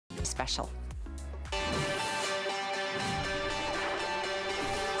special.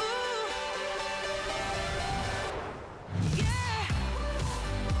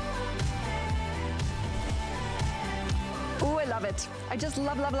 Ooh, I love it. I just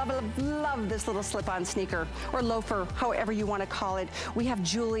love, love, love, love, love this little slip-on sneaker or loafer, however you want to call it. We have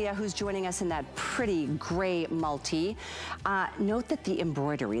Julia who's joining us in that pretty gray multi. Note that the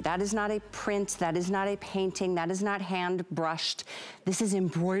embroidery, that is not a print, that is not a painting, that is not hand brushed. This is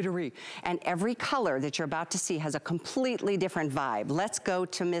embroidery. And every color that you're about to see has a completely different vibe. Let's go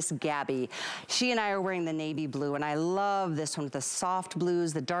to Miss Gabby. She and I are wearing the navy blue, and I love this one with the soft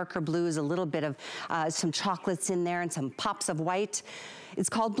blues, the darker blues, a little bit of some chocolates in there and some pops of white. It's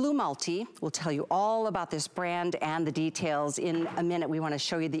called Blue Multi. We'll tell you all about this brand and the details in a minute. We want to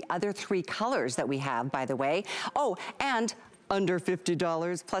show you the other 3 colors that we have, by the way. Oh, and under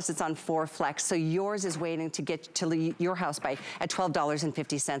 $50, plus it's on 4 flex. So yours is waiting to get to your house at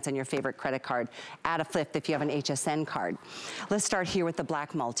 $12.50 on your favorite credit card. Add a flip if you have an HSN card. Let's start here with the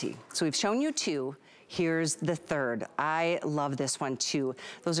black multi. So we've shown you 2. Here's the 3rd. I love this one too.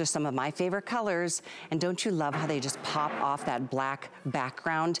 Those are some of my favorite colors. And don't you love how they just pop off that black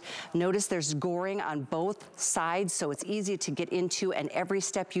background? Notice there's goring on both sides, so it's easy to get into, and every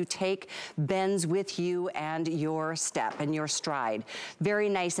step you take bends with you and your step and your stride. Very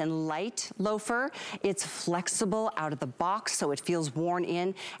nice and light loafer. It's flexible out of the box, so it feels worn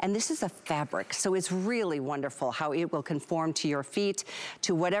in. And this is a fabric, so it's really wonderful how it will conform to your feet,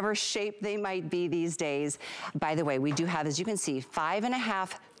 to whatever shape they might be these days. By the way, we do have, as you can see,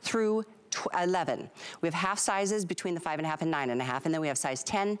 5.5 through 11. We have half sizes between the 5.5 and 9.5, and then we have size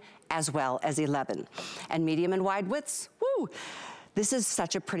 10 as well as 11. And medium and wide widths, woo! This is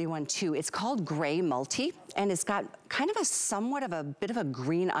such a pretty one too. It's called Gray Multi, and it's got kind of a somewhat of a bit of a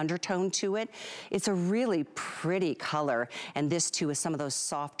green undertone to it. It's a really pretty color, and this too is some of those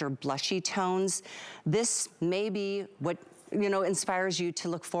softer blushy tones. This may be what inspires you to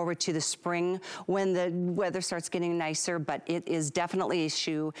look forward to the spring when the weather starts getting nicer, but it is definitely a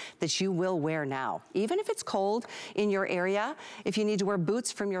shoe that you will wear now. Even if it's cold in your area, if you need to wear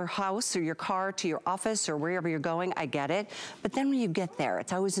boots from your house or your car to your office or wherever you're going, I get it. But then when you get there,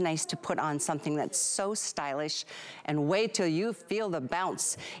 it's always nice to put on something that's so stylish and wait till you feel the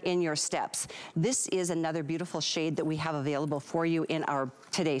bounce in your steps. This is another beautiful shade that we have available for you in our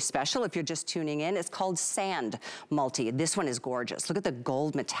today's special. If you're just tuning in, it's called Sand Multi. This one is gorgeous. Look at the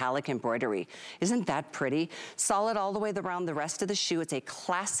gold metallic embroidery. Isn't that pretty? Solid all the way around the rest of the shoe. It's a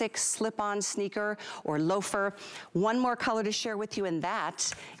classic slip-on sneaker or loafer. One more color to share with you, and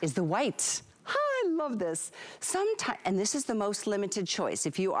that is the white. I love this. And this is the most limited choice.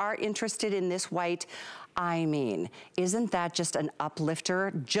 If you are interested in this white, I mean, isn't that just an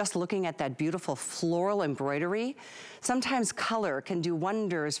uplifter? Just looking at that beautiful floral embroidery. Sometimes color can do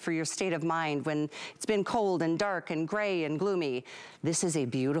wonders for your state of mind when it's been cold and dark and gray and gloomy. This is a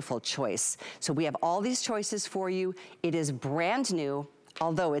beautiful choice. So we have all these choices for you. It is brand new,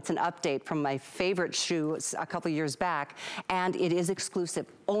 although it's an update from my favorite shoe a couple years back, and it is exclusive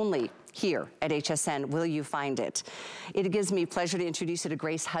only here at HSN will you find it. It gives me pleasure to introduce you to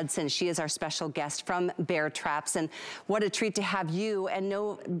Grace Hudson. She is our special guest from Baretraps, and what a treat to have you and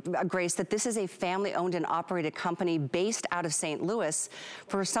know, Grace, that this is a family-owned and operated company based out of St. Louis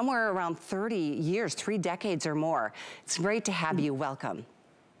for somewhere around 30 years, 3 decades or more. It's great to have you. Welcome.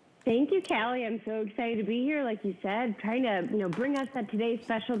 Thank you, Callie. I'm so excited to be here, like you said, trying to bring us that today's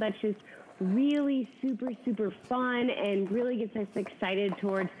special that's just really super, super fun and really gets us excited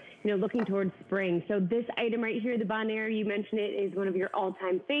towards looking towards spring. So this item right here, the Bonnet, you mentioned it, is one of your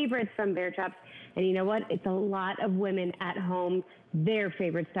all-time favorites from Baretraps. And you know what? It's a lot of women at home, their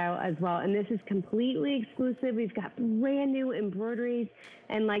favorite style as well. And this is completely exclusive. We've got brand new embroideries.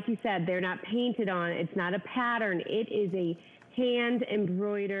 And like you said, they're not painted on. It's not a pattern. It is a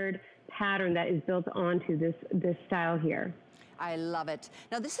hand-embroidered pattern that is built onto this style here. I love it.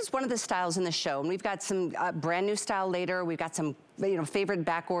 Now this is one of the styles in the show, and we've got some brand new style later. We've got some favorite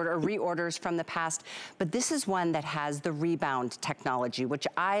back order or reorders from the past, but this is one that has the rebound technology, which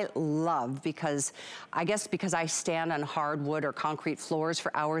I love because I stand on hardwood or concrete floors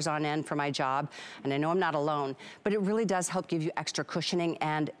for hours on end for my job, and I know I'm not alone, but it really does help give you extra cushioning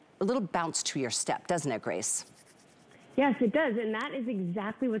and a little bounce to your step, doesn't it, Grace? Yes, it does, and that is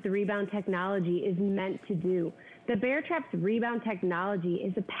exactly what the rebound technology is meant to do. The Baretraps rebound technology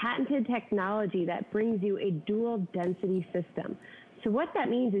is a patented technology that brings you a dual density system. So what that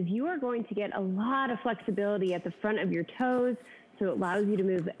means is you are going to get a lot of flexibility at the front of your toes, so it allows you to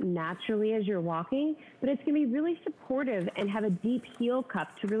move naturally as you're walking, but it's going to be really supportive and have a deep heel cup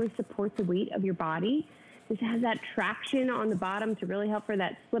to really support the weight of your body. This has that traction on the bottom to really help for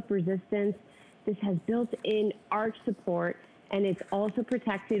that slip resistance. This has built-in arch support, and it's also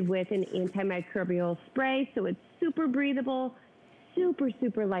protected with an antimicrobial spray, so it's super breathable, super,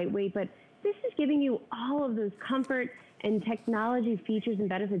 super lightweight, but this is giving you all of those comfort and technology features and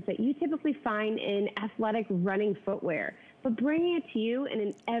benefits that you typically find in athletic running footwear, but bringing it to you in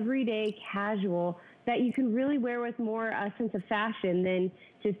an everyday casual that you can really wear with more sense of fashion than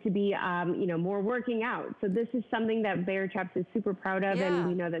just to be, you know, more working out. So this is something that Baretraps is super proud of, and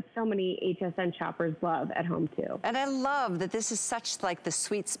we know that so many HSN shoppers love at home too. And I love that this is such like the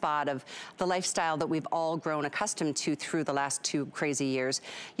sweet spot of the lifestyle that we've all grown accustomed to through the last 2 crazy years.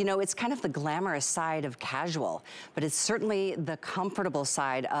 You know, it's kind of the glamorous side of casual, but it's certainly the comfortable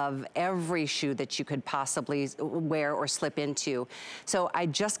side of every shoe that you could possibly wear or slip into. So I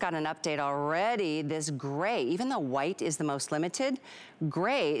just got an update already. This gray, even though white is the most limited,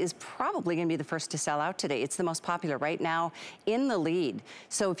 gray is probably gonna be the first to sell out today. It's the most popular right now, in the lead.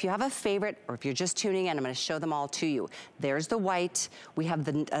 So if you have a favorite, or if you're just tuning in, I'm gonna show them all to you. There's the white, we have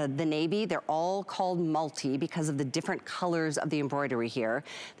the navy. They're all called multi because of the different colors of the embroidery here.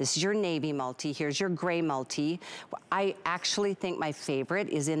 This is your navy multi, here's your gray multi. I actually think my favorite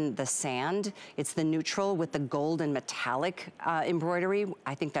is in the sand. It's the neutral with the gold and metallic embroidery.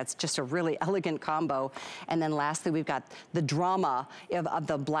 I think that's just a really elegant combo. And then lastly, we've got the drama of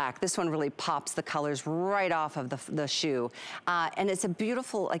the black. This one really pops the colors right off of the shoe. And it's a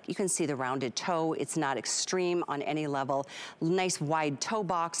beautiful, like you can see the rounded toe. It's not extreme on any level. Nice wide toe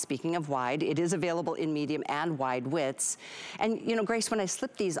box. Speaking of wide, it is available in medium and wide widths. And you know, Grace, when I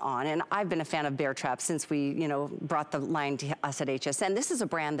slip these on, and I've been a fan of Baretraps since we, you know, brought the line to us at HSN. This is a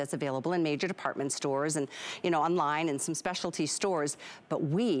brand that's available in major department stores and, you know, online and some specialty stores, but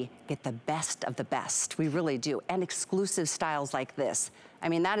we get the best of the best. We really do. And exclusive styles like this. I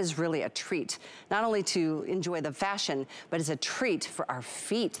mean, that is really a treat, not only to enjoy the fashion, but it's a treat for our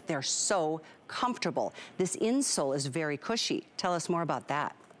feet. They're so comfortable. This insole is very cushy. Tell us more about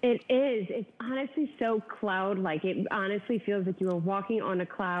that. It is. It's honestly so cloud-like. It honestly feels like you are walking on a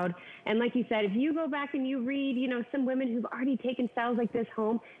cloud. And like you said, if you go back and you read, you know, some women who've already taken styles like this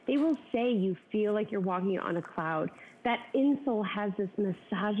home, they will say you feel like you're walking on a cloud. That insole has this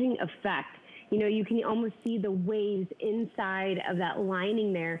massaging effect. You know, you can almost see the waves inside of that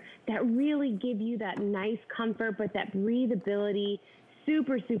lining there that really give you that nice comfort, but that breathability,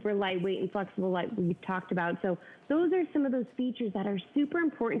 super, super lightweight and flexible like we've talked about. So those are some of those features that are super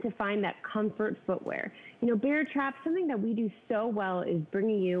important to find that comfort footwear. You know, Baretraps, something that we do so well is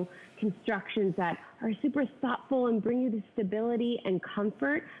bringing you constructions that are super thoughtful and bring you the stability and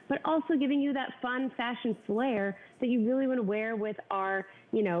comfort, but also giving you that fun fashion flair that you really want to wear with our,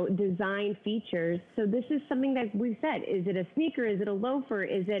 you know, design features. So this is something that we've said, is it a sneaker? Is it a loafer?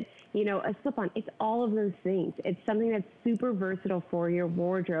 Is it, you know, a slip-on? It's all of those things. It's something that's super versatile for your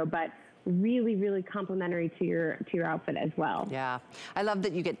wardrobe, but really, really complimentary to your outfit as well. Yeah, I love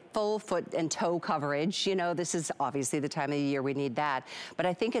that you get full foot and toe coverage. You know, this is obviously the time of the year we need that, but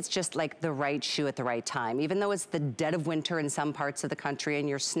I think it's just like the right shoe at the right time. Even though it's the dead of winter in some parts of the country and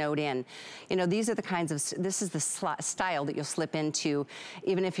you're snowed in, you know, these are the kinds of, this is the style that you'll slip into,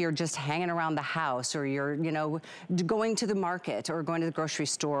 even if you're just hanging around the house or you're, you know, going to the market or going to the grocery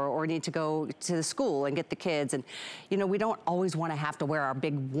store or need to go to the school and get the kids. And, you know, we don't always want to have to wear our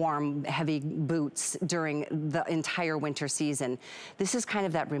big, warm, heavy boots during the entire winter season. This is kind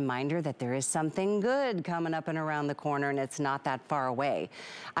of that reminder that there is something good coming up and around the corner and it's not that far away.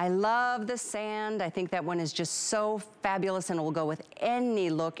 I love the sand. I think that one is just so fabulous and will go with any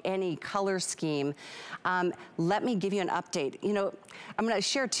look, any color scheme. Let me give you an update. You know, I'm gonna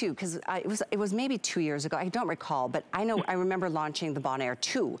share too, because it was maybe 2 years ago, I don't recall, but I know I remember launching the Bon Air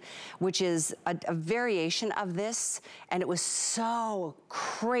 2, which is a variation of this, and it was so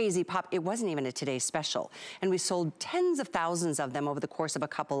crazy pop. It wasn't even a Today's Special. And we sold tens of thousands of them over the course of a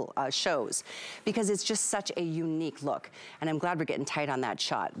couple shows because it's just such a unique look. And I'm glad we're getting tight on that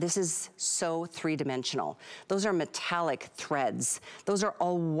shot. This is so three-dimensional. Those are metallic threads. Those are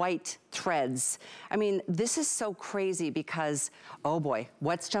all white threads. I mean, this is so crazy because, oh boy,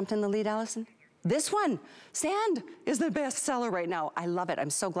 what's jumped in the lead, Allison? This one, sand, is the best seller right now. I love it,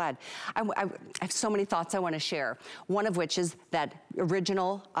 I'm so glad. I have so many thoughts I wanna share. One of which is that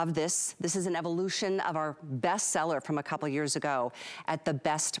original of this. This is an evolution of our best seller from a couple years ago at the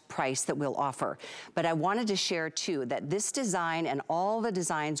best price that we'll offer. But I wanted to share too, that this design and all the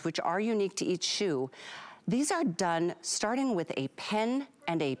designs which are unique to each shoe, these are done starting with a pen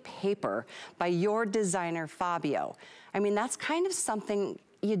and a paper by your designer, Fabio. I mean, that's kind of something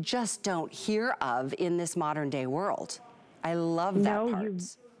you just don't hear of in this modern day world. I love that part.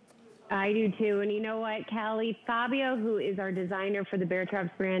 I do too. And you know what, Callie? Fabio, who is our designer for the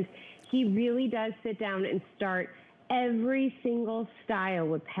Baretraps brand, he really does sit down and start every single style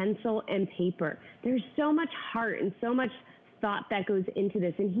with pencil and paper. There's so much heart and so much thought that goes into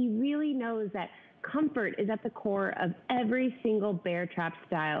this. And he really knows that comfort is at the core of every single Baretrap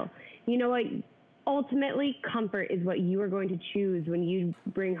style. You know what? Ultimately, comfort is what you are going to choose when you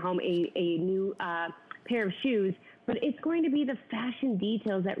bring home a new pair of shoes, but it's going to be the fashion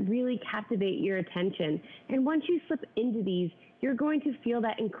details that really captivate your attention. And once you slip into these, you're going to feel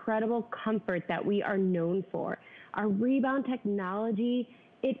that incredible comfort that we are known for. Our rebound technology,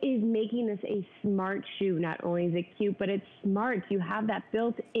 it is making this a smart shoe. Not only is it cute, but it's smart. You have that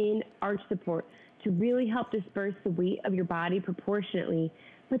built-in arch support to really help disperse the weight of your body proportionately.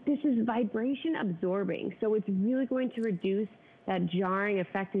 But this is vibration absorbing, so it's really going to reduce that jarring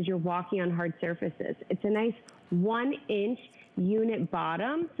effect as you're walking on hard surfaces. It's a nice 1-inch unit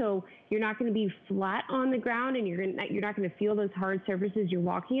bottom, so you're not going to be flat on the ground and you're not going to feel those hard surfaces you're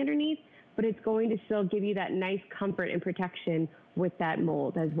walking underneath, but it's going to still give you that nice comfort and protection with that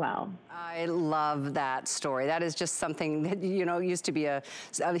mold as well. I love that story. That is just something that, you know, used to be a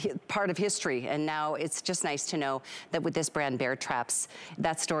part of history, and now it's just nice to know that with this brand Baretraps,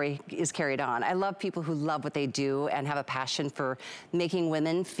 that story is carried on. I love people who love what they do and have a passion for making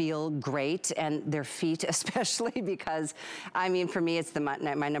women feel great, and their feet especially, because, I mean, for me, it's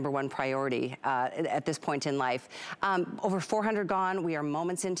my number one priority at this point in life. Over 400 gone. We are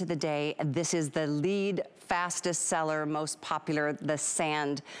moments into the day. This is the lead fastest seller, most popular, the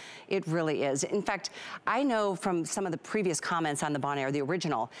sand. It really is. In fact, I know from some of the previous comments on the Bon Air, the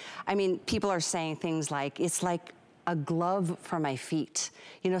original, I mean, people are saying things like, it's like a glove for my feet.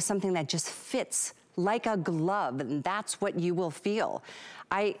 You know, something that just fits like a glove, and that's what you will feel.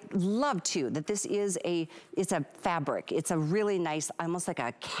 I love too that this is it's a fabric. It's a really nice, almost like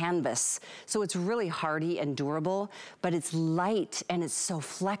a canvas. So it's really hardy and durable, but it's light and it's so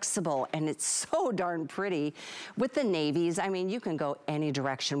flexible and it's so darn pretty. With the navies, I mean, you can go any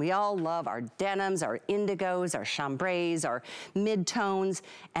direction. We all love our denims, our indigos, our chambrays, our mid-tones,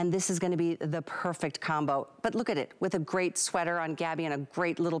 and this is gonna be the perfect combo. But look at it, with a great sweater on Gabby and a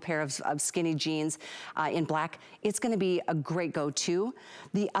great little pair of skinny jeans in black, it's gonna be a great go-to.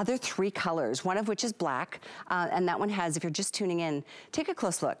 The other three colors, one of which is black, and that one has, if you're just tuning in, take a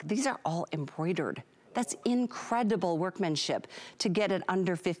close look. These are all embroidered. That's incredible workmanship to get it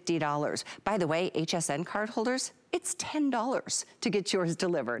under $50. By the way, HSN card holders, it's $10 to get yours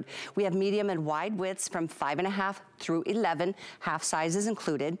delivered. We have medium and wide widths from 5.5 through 11, half sizes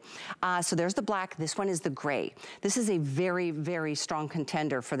included. So there's the black, this one is the gray. This is a very, very strong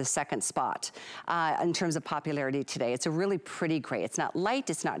contender for the second spot in terms of popularity today. It's a really pretty gray. It's not light,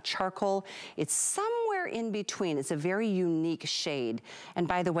 it's not charcoal, it's somewhere in between. It's a very unique shade. And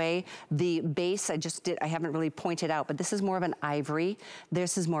by the way, the base, I haven't really pointed out, but this is more of an ivory.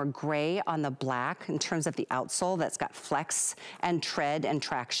 This is more gray on the black in terms of the outsole. That's got flex and tread and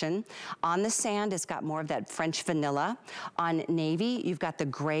traction. On the sand, it's got more of that French vanilla. On navy, you've got the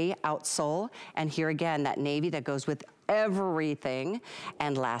gray outsole. And here again, that navy that goes with everything.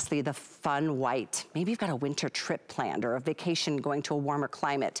 And lastly, the fun white. Maybe you've got a winter trip planned or a vacation going to a warmer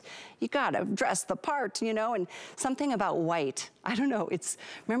climate. You gotta dress the part, you know, and something about white, I don't know,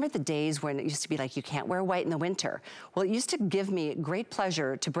 remember the days when it used to be like, you can't wear white in the winter? Well, it used to give me great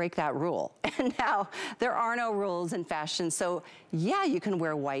pleasure to break that rule. And now there are no rules in fashion. So yeah, you can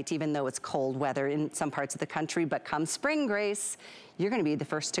wear white even though it's cold weather in some parts of the country, but come spring, Grace, you're gonna be the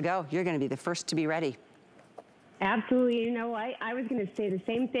first to go. You're gonna be the first to be ready. Absolutely. You know, I was going to say the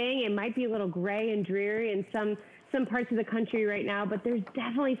same thing. It might be a little gray and dreary in some parts of the country right now, but there's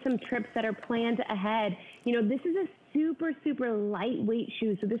definitely some trips that are planned ahead. You know, this is a super, super lightweight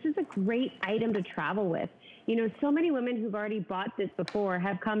shoe, so this is a great item to travel with. You know, so many women who've already bought this before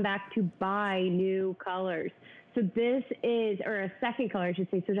have come back to buy new colors. So this is, or a second color, I should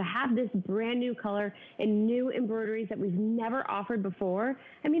say. So to have this brand new color and new embroideries that we've never offered before,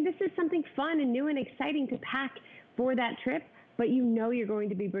 I mean, this is something fun and new and exciting to pack for that trip, but you know you're going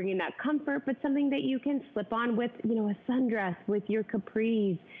to be bringing that comfort, but something that you can slip on with, you know, a sundress, with your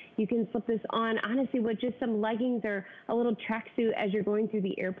capris. You can slip this on, honestly, with just some leggings or a little tracksuit as you're going through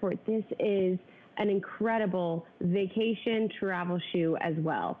the airport. This is an incredible vacation travel shoe as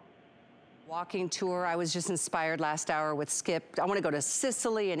well. Walking tour. I was just inspired last hour with Skip. I want to go to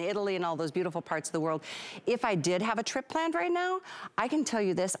Sicily and Italy and all those beautiful parts of the world. If I did have a trip planned right now, I can tell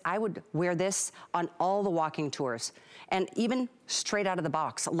you this, I would wear this on all the walking tours. And even straight out of the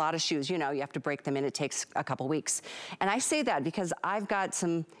box, a lot of shoes, you know, you have to break them in, it takes a couple weeks. And I say that because I've got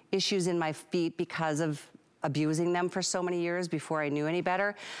some issues in my feet because of abusing them for so many years before I knew any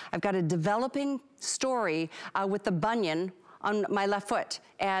better. I've got a developing story with the bunion on my left foot.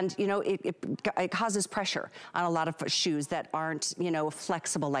 And, you know, it causes pressure on a lot of shoes that aren't, you know,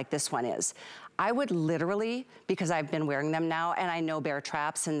 flexible like this one is. I would literally, because I've been wearing them now, and I know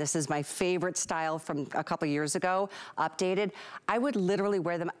Baretraps, and this is my favorite style from a couple years ago, updated, I would literally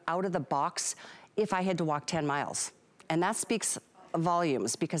wear them out of the box if I had to walk 10 miles. And that speaks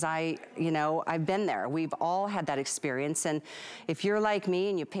volumes, because you know, I've been there. We've all had that experience. And if you're like me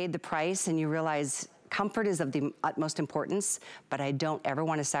and you paid the price and you realize comfort is of the utmost importance, but I don't ever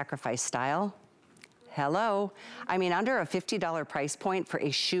want to sacrifice style. Hello. I mean, under a $50 price point for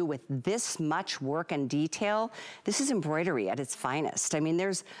a shoe with this much work and detail, this is embroidery at its finest. I mean,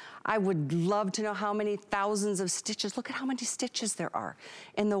 I would love to know how many thousands of stitches. Look at how many stitches there are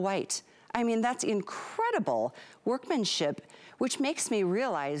in the white. I mean, that's incredible workmanship, which makes me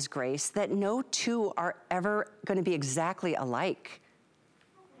realize, Grace, that no two are ever going to be exactly alike.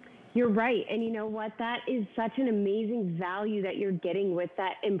 You're right. And you know what? That is such an amazing value that you're getting with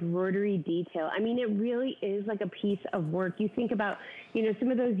that embroidery detail. I mean, it really is like a piece of work. You think about, you know,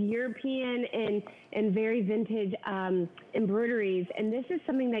 some of those European and very vintage embroideries, and this is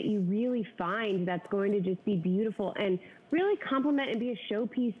something that you really find that's going to just be beautiful and really complement and be a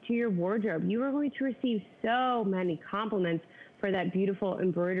showpiece to your wardrobe. You are going to receive so many compliments for that beautiful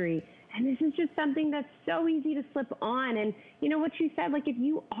embroidery. And this is just something that's so easy to slip on. And you know what you said, like if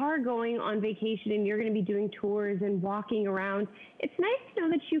you are going on vacation and you're going to be doing tours and walking around, it's nice to know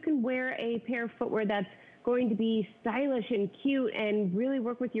that you can wear a pair of footwear that's going to be stylish and cute and really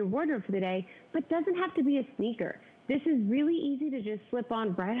work with your wardrobe for the day, but doesn't have to be a sneaker. This is really easy to just slip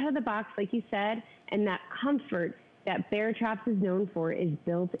on right out of the box, like you said, and that comfort that Baretraps is known for is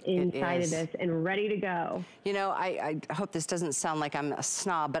built inside of this and ready to go. You know, I hope this doesn't sound like I'm a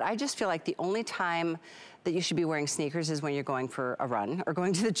snob, but I just feel like the only time that you should be wearing sneakers is when you're going for a run or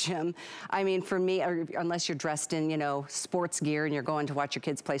going to the gym. I mean, for me, unless you're dressed in, you know, sports gear and you're going to watch your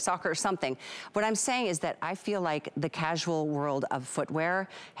kids play soccer or something. What I'm saying is that I feel like the casual world of footwear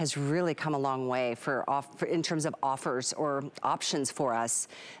has really come a long way in terms of offers or options for us.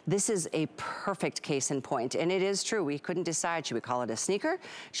 This is a perfect case in point. And it is true, we couldn't decide, should we call it a sneaker?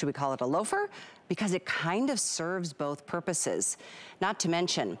 Should we call it a loafer? Because it kind of serves both purposes. Not to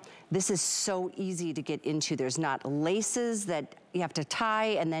mention, this is so easy to get into. There's not laces that you have to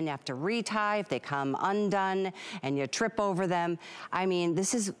tie and then you have to retie if they come undone and you trip over them. I mean,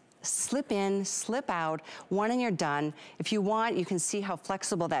 this is slip in, slip out, one and you're done. If you want, you can see how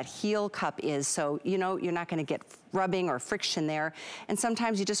flexible that heel cup is, so you know you're not gonna get rubbing or friction there. And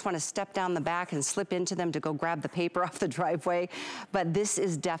sometimes you just wanna step down the back and slip into them to go grab the paper off the driveway. But this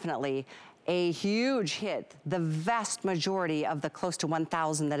is definitely a huge hit. The vast majority of the close to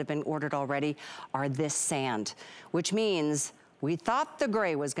 1,000 that have been ordered already are this sand, which means we thought the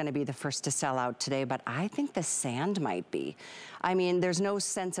gray was gonna be the first to sell out today, but I think the sand might be. I mean, there's no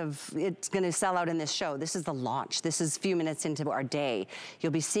sense of it's gonna sell out in this show. This is the launch. This is a few minutes into our day.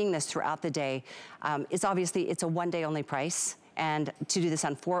 You'll be seeing this throughout the day. It's a one-day only price. And to do this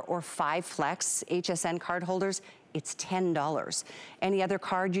on 4 or 5 Flex HSN card holders, it's $10. Any other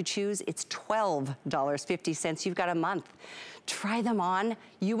card you choose, it's $12.50. You've got a month. Try them on.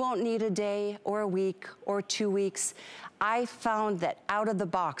 You won't need a day or a week or 2 weeks. I found that out of the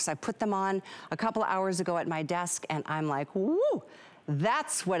box, I put them on a couple of hours ago at my desk and I'm like, woo!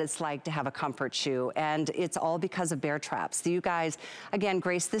 That's what it's like to have a comfort shoe, and it's all because of Baretraps. You guys, again,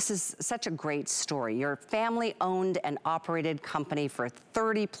 Grace, this is such a great story. You're a family-owned and operated company for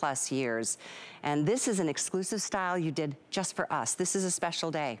 30 plus years, and this is an exclusive style you did just for us. This is a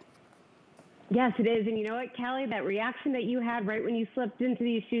special day. Yes, it is. And you know what, Callie, that reaction that you had right when you slipped into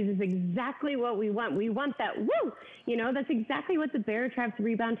these shoes is exactly what we want. We want that woo! You know, that's exactly what the Baretraps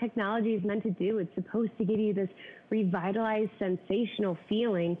rebound technology is meant to do. It's supposed to give you this revitalized, sensational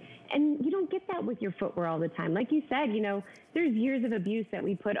feeling. And you don't get that with your footwear all the time. Like you said, you know, there's years of abuse that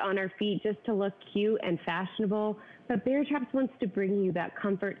we put on our feet just to look cute and fashionable. But Baretraps wants to bring you that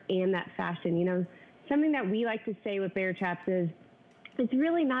comfort and that fashion. You know, something that we like to say with Baretraps is, it's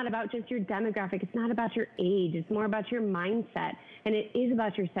really not about just your demographic. It's not about your age. It's more about your mindset, and it is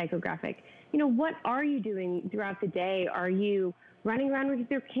about your psychographic. You know, what are you doing throughout the day? Are you running around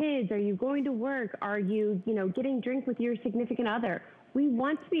with your kids? Are you going to work? Are you, you know, getting drinks with your significant other? We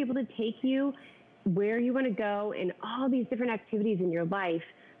want to be able to take you where you want to go in all these different activities in your life,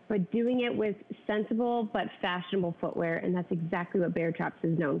 but doing it with sensible but fashionable footwear, and that's exactly what Baretraps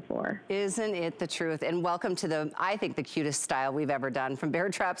is known for. Isn't it the truth? And welcome to I think the cutest style we've ever done. From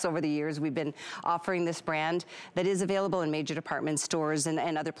Baretraps over the years, we've been offering this brand that is available in major department stores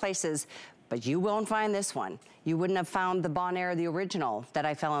and other places. but you won't find this one. You wouldn't have found the Bon Air, the original, that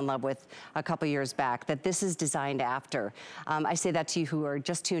I fell in love with a couple years back, that this is designed after. I say that to you who are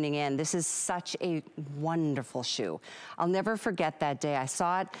just tuning in. This is such a wonderful shoe. I'll never forget that day. I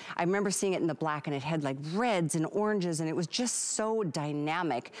saw it. I remember seeing it in the black, and it had like reds and oranges, and it was just so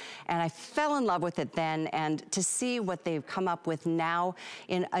dynamic. And I fell in love with it then, and to see what they've come up with now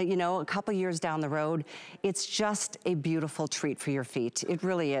in, you know, a couple years down the road, it's just a beautiful treat for your feet. It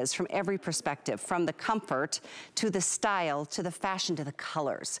really is, from every perspective, from the comfort to the style, to the fashion, to the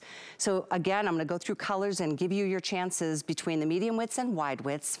colors. So again, I'm gonna go through colors and give you your chances between the medium widths and wide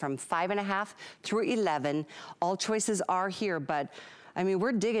widths from 5.5 through 11. All choices are here, but I mean,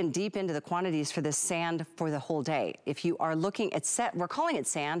 we're digging deep into the quantities for this sand for the whole day. If you are looking at we're calling it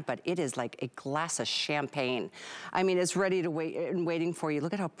sand, but it is like a glass of champagne. I mean, it's ready to wait and waiting for you.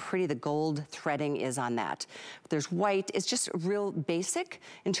 Look at how pretty the gold threading is on that. There's white. It's just real basic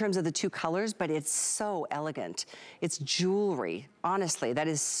in terms of the two colors, but it's so elegant. It's jewelry. Honestly, that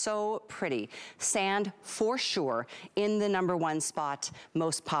is so pretty. Sand, for sure, in the #1 spot,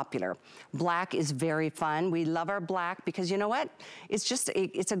 most popular. Black is very fun. We love our black because you know what?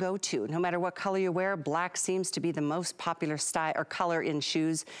 It's a go-to. No matter what color you wear, black seems to be the most popular style or color in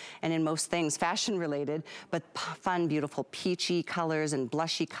shoes and in most things fashion related, but fun, beautiful peachy colors and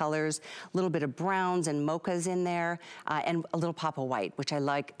blushy colors, a little bit of browns and mochas in there, and a little pop of white, which I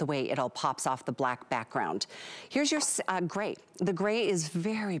like the way it all pops off the black background. Here's your gray. The gray is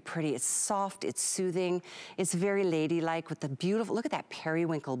very pretty. It's soft, it's soothing, it's very ladylike with the beautiful, look at that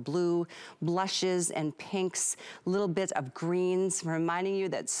periwinkle blue, blushes and pinks, a little bit of greens, reminding you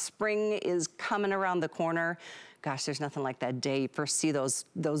that spring is coming around the corner. Gosh, there's nothing like that day you first see those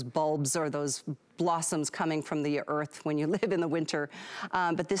bulbs or those blossoms coming from the earth when you live in the winter.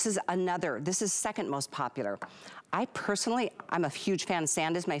 But this is second most popular. I personally, I'm a huge fan.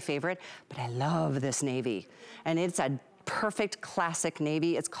 Sand is my favorite, but I love this navy. And it's a perfect classic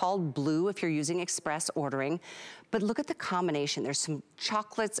navy. It's called blue if you're using express ordering. But look at the combination. There's some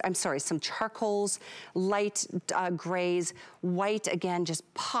some charcoals, light grays, white again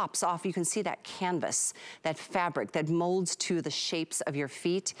just pops off. You can see that canvas, that fabric that molds to the shapes of your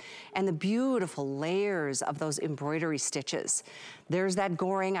feet and the beautiful layers of those embroidery stitches. There's that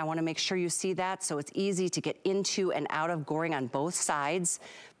goring. I wanna make sure you see that so it's easy to get into and out of goring on both sides.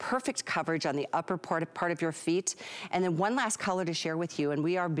 Perfect coverage on the upper part of your feet. And then one last color to share with you, and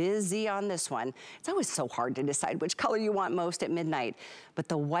we are busy on this one. It's always so hard to decide which color you want most at midnight. But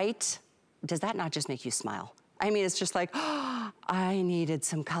the white, does that not just make you smile? I mean, it's just like, oh, I needed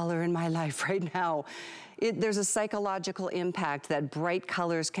some color in my life right now. There's a psychological impact that bright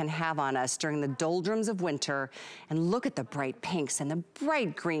colors can have on us during the doldrums of winter. And look at the bright pinks and the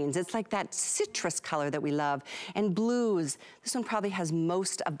bright greens. It's like that citrus color that we love. And blues. This one probably has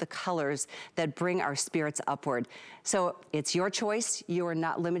most of the colors that bring our spirits upward. So it's your choice. You are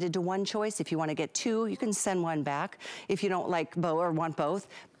not limited to one choice. If you want to get two, you can send one back. If you don't like both or want both.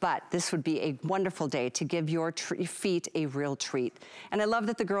 But this would be a wonderful day to give your feet a real treat. And I love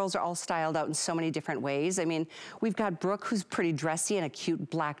that the girls are all styled out in so many different ways. I mean, we've got Brooke, who's pretty dressy in a cute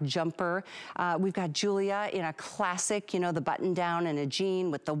black jumper. We've got Julia in a classic, you know, the button down and a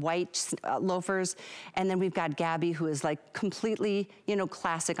jean with the white loafers. And then we've got Gabby, who is like completely, you know,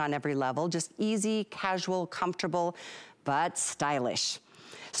 classic on every level. Just easy, casual, comfortable, but stylish.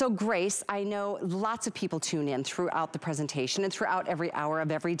 So Grace, I know lots of people tune in throughout the presentation and throughout every hour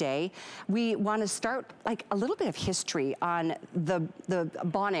of every day. We want to start like a little bit of history on the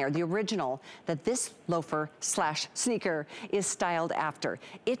Bon Air, the original that this loafer slash sneaker is styled after.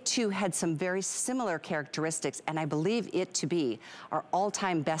 It too had some very similar characteristics, and I believe it to be our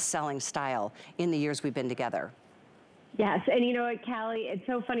all-time best-selling style in the years we've been together. Yes, and you know what, Callie, it's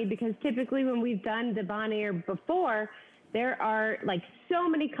so funny because typically when we've done the Bon Air before, there are like so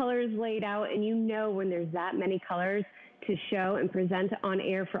many colors laid out, and you know when there's that many colors to show and present on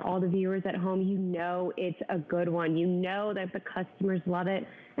air for all the viewers at home, you know it's a good one. You know that the customers love it,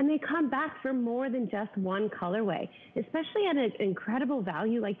 and they come back for more than just one colorway, especially at an incredible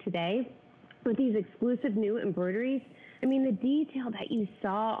value like today with these exclusive new embroideries. I mean, the detail that you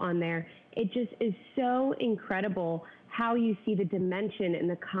saw on there, it just is so incredible how you see the dimension and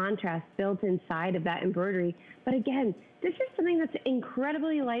the contrast built inside of that embroidery. But again, this is something that's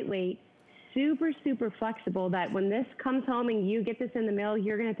incredibly lightweight, super, super flexible, that when this comes home and you get this in the mail,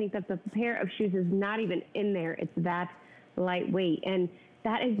 you're gonna think that the pair of shoes is not even in there. It's that lightweight. And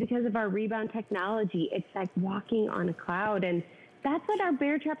that is because of our rebound technology. It's like walking on a cloud. And that's what our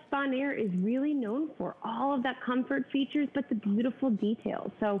Baretraps Bon Air is really known for. All of that comfort features, but the beautiful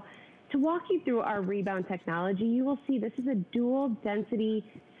details. So to walk you through our rebound technology, you will see this is a dual density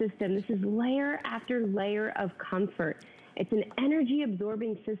system. This is layer after layer of comfort. It's an energy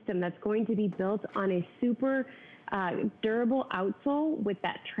absorbing system that's going to be built on a super durable outsole with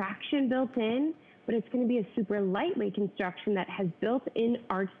that traction built in, but it's going to be a super lightweight construction that has built-in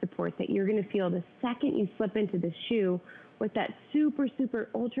arch support that you're going to feel the second you slip into the shoe with that super, super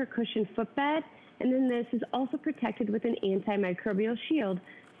ultra cushioned footbed. And then this is also protected with an antimicrobial shield,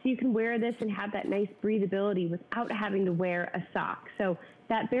 so you can wear this and have that nice breathability without having to wear a sock. So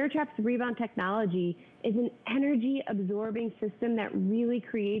that Baretraps Rebound technology is an energy absorbing system that really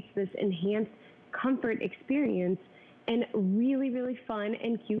creates this enhanced comfort experience and really, really fun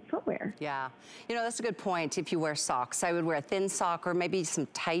and cute footwear. Yeah, you know, that's a good point. If you wear socks, I would wear a thin sock or maybe some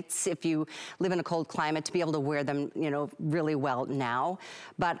tights if you live in a cold climate to be able to wear them, you know, really well now.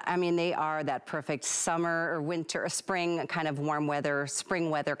 But I mean, they are that perfect summer or winter or spring kind of warm weather, spring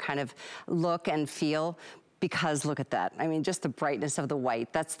weather kind of look and feel. Because look at that. I mean, just the brightness of the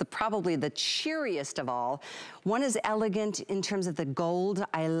white. That's probably the cheeriest of all. One is elegant in terms of the gold.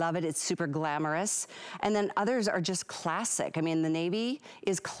 I love it. It's super glamorous. And then others are just classic. I mean, the navy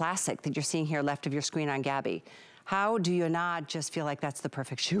is classic that you're seeing here left of your screen on Gabby. How do you not just feel like that's the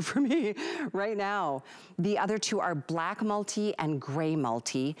perfect shoe for me right now? The other two are black multi and gray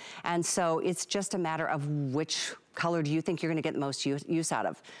multi. And so it's just a matter of which color do you think you're gonna get the most use out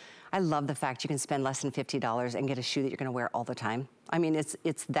of. I love the fact you can spend less than $50 and get a shoe that you're gonna wear all the time. I mean,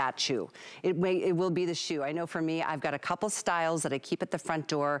 it's that shoe. It will be the shoe. I know for me, I've got a couple styles that I keep at the front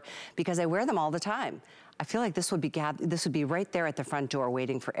door because I wear them all the time. I feel like this would be right there at the front door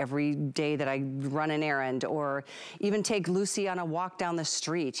waiting for every day that I run an errand or even take Lucy on a walk down the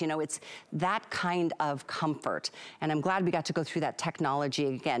street. You know, it's that kind of comfort. And I'm glad we got to go through that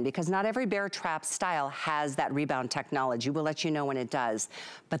technology again because not every Baretraps style has that rebound technology. We'll let you know when it does.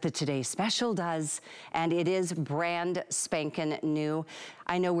 But the Today Special does, and it is brand spankin' new.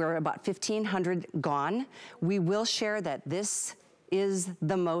 I know we're about 1,500 gone. We will share that this is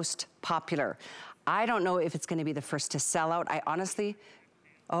the most popular. I don't know if it's gonna be the first to sell out. I honestly,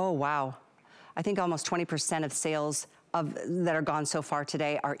 oh wow. I think almost 20% of sales that are gone so far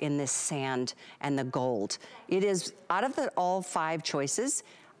today are in this sand and the gold. It is, out of all 5 choices,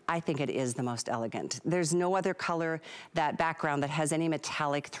 I think it is the most elegant. There's no other color, that background that has any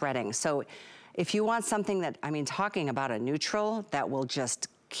metallic threading. So if you want something that, I mean, talking about a neutral that will just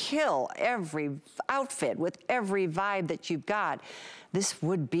kill every outfit with every vibe that you've got, this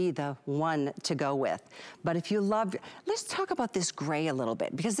would be the one to go with. But if you love, let's talk about this gray a little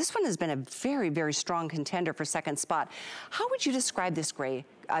bit because this one has been a very, very strong contender for second spot. How would you describe this gray,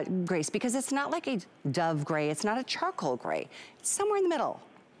 Grace? Because it's not like a dove gray, it's not a charcoal gray, it's somewhere in the middle.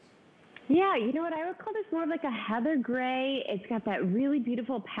 Yeah, you know what, I would call this more of like a heather gray. It's got that really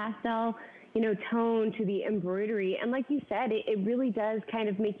beautiful pastel, you know, tone to the embroidery. And like you said, it really does kind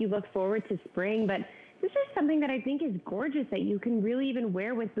of make you look forward to spring. But this is something that I think is gorgeous that you can really even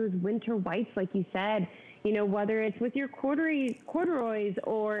wear with those winter whites, like you said, you know, whether it's with your corduroys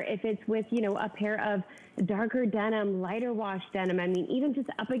or if it's with, you know, a pair of darker denim, lighter wash denim. I mean, even just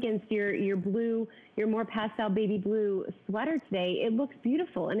up against your blue, your more pastel baby blue sweater today, it looks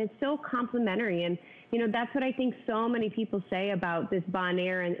beautiful and it's so complimentary. And, you know, that's what I think so many people say about this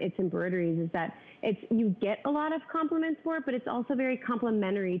Bonaire and its embroideries is that you get a lot of compliments for it, but it's also very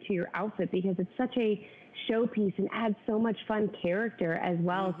complimentary to your outfit because it's such a showpiece and adds so much fun character as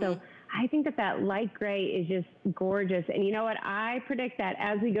well. Mm-hmm. So I think that light gray is just gorgeous. And you know what? I predict that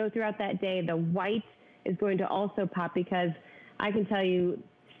as we go throughout that day, the white is going to also pop because I can tell you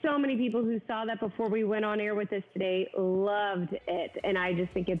so many people who saw that before we went on air with this today loved it. And I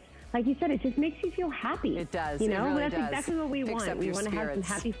just think it's, like you said, it just makes you feel happy. It does. You know, it really that's does. Exactly what we want. We want to have some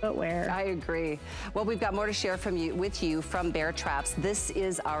happy footwear. I agree. Well, we've got more to share with you from Baretraps. This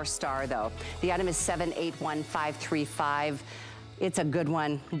is our star, though. The item is 781535. It's a good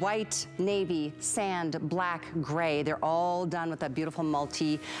one. White, navy, sand, black, gray. They're all done with that beautiful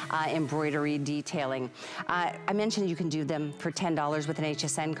multi embroidery detailing. I mentioned you can do them for $10 with an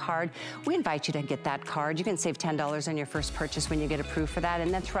HSN card. We invite you to get that card. You can save $10 on your first purchase when you get approved for that.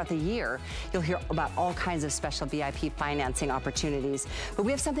 And then throughout the year, you'll hear about all kinds of special VIP financing opportunities. But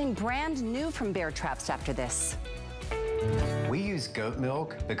we have something brand new from Baretraps after this. We use goat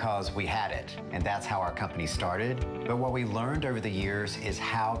milk because we had it, and that's how our company started. But what we learned over the years is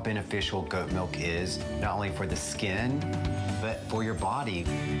how beneficial goat milk is, not only for the skin, but for your body.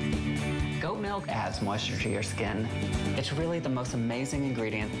 Goat milk adds moisture to your skin. It's really the most amazing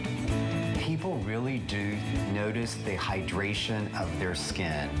ingredient. People really do notice the hydration of their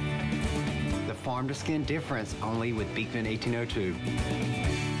skin. The farm-to-skin difference only with Beekman 1802.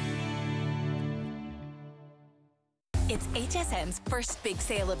 It's HSN's first big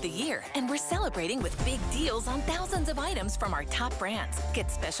sale of the year, and we're celebrating with big deals on thousands of items from our top brands. Get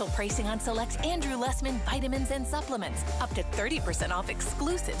special pricing on select Andrew Lessman vitamins and supplements, up to 30% off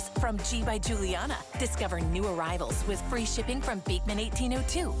exclusives from G by Juliana. Discover new arrivals with free shipping from Beekman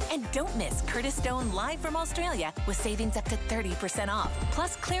 1802. And don't miss Curtis Stone live from Australia with savings up to 30% off.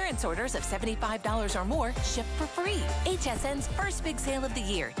 Plus clearance orders of $75 or more shipped for free. HSN's first big sale of the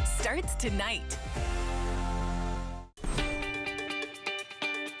year starts tonight.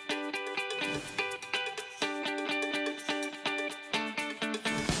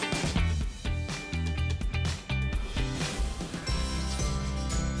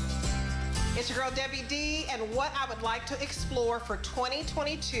 It's your girl Debbie D, and what I would like to explore for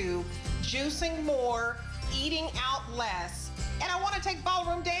 2022, juicing more, eating out less, and I want to take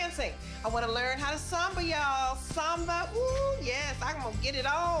ballroom dancing. I want to learn how to samba, y'all. Samba, ooh, yes, I'm going to get it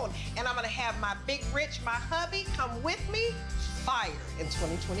on. And I'm going to have my big rich, my hubby, come with me, fire in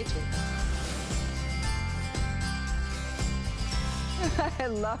 2022. I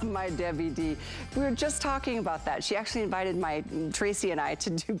love my Debbie D. We were just talking about that. She actually invited Tracy and I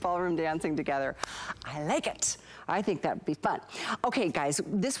to do ballroom dancing together. I like it. I think that'd be fun. Okay, guys,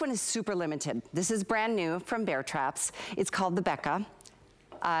 this one is super limited. This is brand new from Baretraps. It's called the Becca.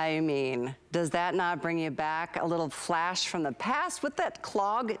 I mean, does that not bring you back a little flash from the past with that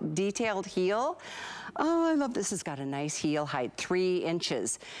clog detailed heel? Oh, I love this. It's got a nice heel height, 3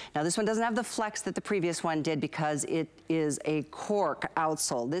 inches. Now this one doesn't have the flex that the previous one did because it is a cork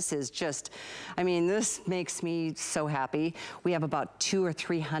outsole. This is just, I mean, this makes me so happy. We have about 200 or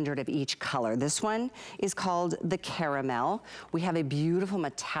 300 of each color. This one is called the Caramel. We have a beautiful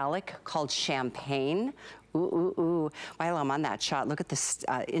metallic called Champagne. Ooh, ooh, ooh. While I'm on that shot, look at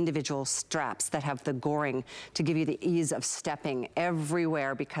the individual straps that have the goring to give you the ease of stepping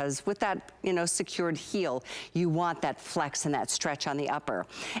everywhere, because with that, you know, secured heel, you want that flex and that stretch on the upper.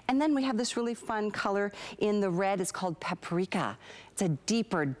 And then we have this really fun color in the red. It's called Paprika. It's a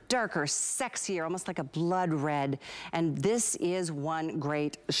deeper, darker, sexier, almost like a blood red. And this is one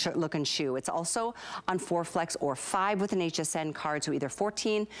great looking shoe. It's also on 4 flex or 5 with an HSN card, so either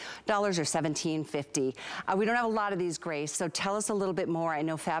 $14 or $17.50. We don't have a lot of these, Grace, so tell us a little bit more. I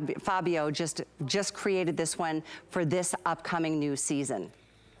know Fabio just created this one for this upcoming new season.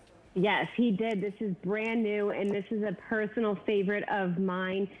 Yes, he did. This is brand new, and this is a personal favorite of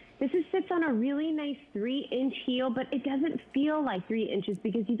mine. This sits on a really nice 3-inch heel, but it doesn't feel like 3 inches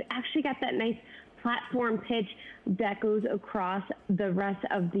because you've actually got that nice platform pitch that goes across the rest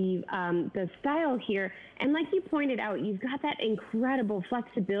of the style here. And like you pointed out, you've got that incredible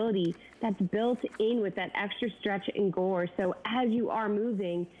flexibility that's built in with that extra stretch and gore. So as you are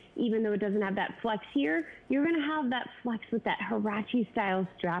moving, even though it doesn't have that flex here, you're going to have that flex with that Huarache style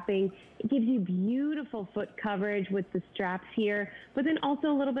strapping. It gives you beautiful foot coverage with the straps here, but then also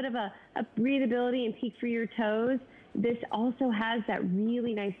a little bit of a breathability and peak for your toes. This also has that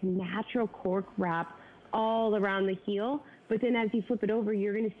really nice natural cork wrap all around the heel, but then as you flip it over,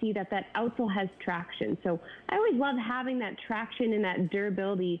 you're going to see that that outsole has traction. So I always love having that traction and that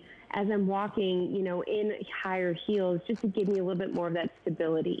durability as I'm walking, you know, in higher heels, just to give me a little bit more of that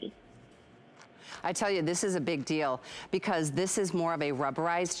stability. I tell you, this is a big deal because this is more of a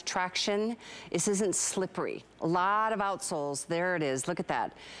rubberized traction. This isn't slippery. A lot of outsoles, there it is, look at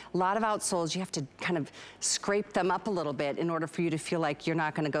that. A lot of outsoles, you have to kind of scrape them up a little bit in order for you to feel like you're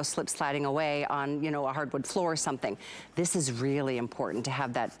not gonna go slip sliding away on, you know, a hardwood floor or something. This is really important to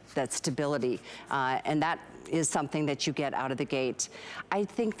have that stability, and that is something that you get out of the gate. I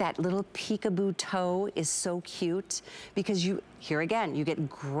think that little peekaboo toe is so cute because here again, you get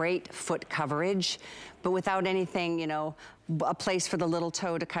great foot coverage, but without anything, you know, a place for the little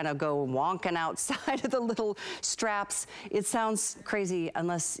toe to kind of go wonking outside of the little straps. It sounds crazy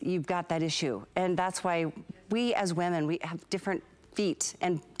unless you've got that issue. And that's why we as women, we have different feet,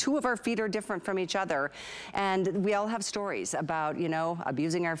 and 2 of our feet are different from each other, and we all have stories about, you know,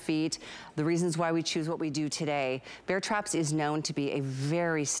 abusing our feet, the reasons why we choose what we do today. Baretraps is known to be a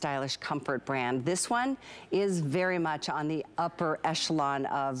very stylish comfort brand. This one is very much on the upper echelon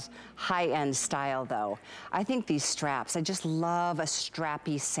of high-end style, though. I think these straps, I just love a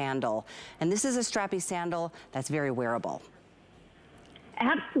strappy sandal, and this is a strappy sandal that's very wearable.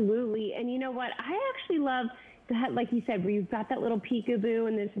 Absolutely, and you know what, I actually love that, like you said, where you've got that little peekaboo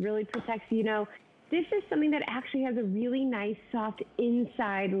and this really protects, you know, this is something that actually has a really nice soft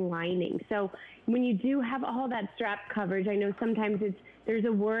inside lining. So when you do have all that strap coverage, I know sometimes there's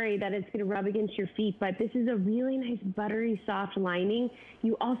a worry that it's going to rub against your feet, but this is a really nice buttery soft lining.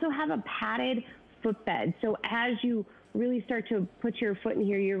 You also have a padded footbed. So as you really start to put your foot in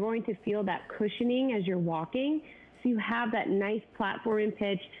here, you're going to feel that cushioning as you're walking. So you have that nice platform and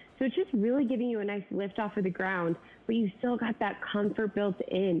pitch. So it's just really giving you a nice lift off of the ground, but you still got that comfort built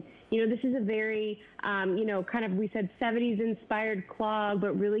in. You know, this is a very, you know, kind of, we said 70s inspired clog,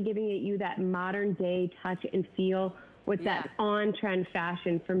 but really giving it you that modern day touch and feel with that on-trend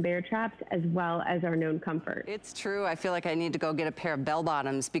fashion from Baretraps, as well as our known comfort. It's true. I feel like I need to go get a pair of bell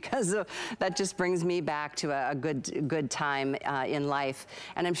bottoms because that just brings me back to a good time in life.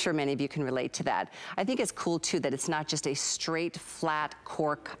 And I'm sure many of you can relate to that. I think it's cool too that it's not just a straight flat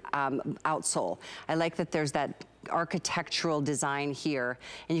cork outsole. I like that there's that architectural design here,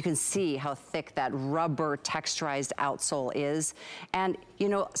 and you can see how thick that rubber texturized outsole is. And you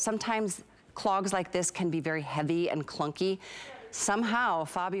know, sometimes clogs like this can be very heavy and clunky. Somehow,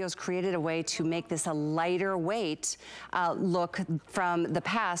 Fabio's created a way to make this a lighter weight look from the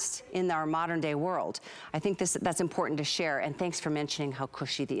past in our modern day world. I think that's important to share, and thanks for mentioning how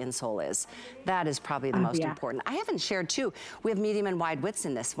cushy the insole is. That is probably the most important. I haven't shared too, we have medium and wide widths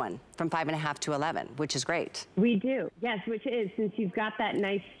in this one, from 5.5 to 11, which is great. We do, yes, which is, since you've got that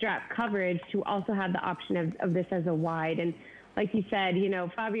nice strap coverage, to also have the option of this as a wide. And like you said, you know,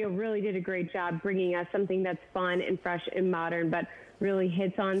 Fabio really did a great job bringing us something that's fun and fresh and modern, but really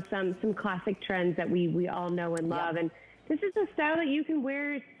hits on some classic trends that we all know and love. And this is a style that you can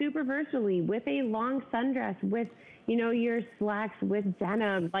wear super versatily with a long sundress, with, you know, your slacks, with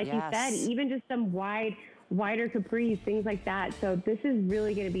denim, like you said, even just some wider capris, things like that. So this is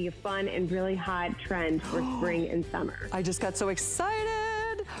really going to be a fun and really hot trend for spring and summer. I just got so excited.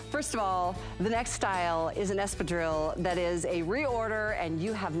 First of all, the next style is an espadrille that is a reorder, and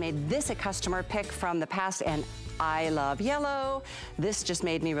you have made this a customer pick from the past, and I love yellow. This just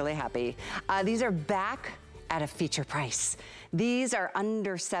made me really happy. These are back at a feature price. These are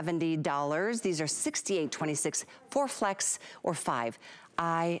under $70. These are $68.26 for flex or 5.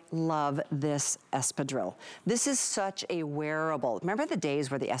 I love this espadrille. This is such a wearable. Remember the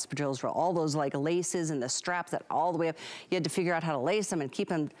days where the espadrilles were all those like laces and the straps that all the way up, you had to figure out how to lace them and keep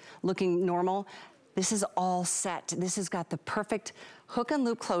them looking normal. This is all set. This has got the perfect hook and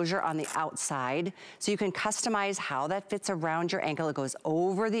loop closure on the outside, so you can customize how that fits around your ankle. It goes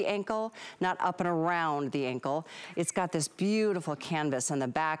over the ankle, not up and around the ankle. It's got this beautiful canvas on the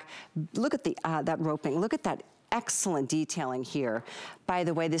back. Look at the that roping. Look at that excellent detailing here. By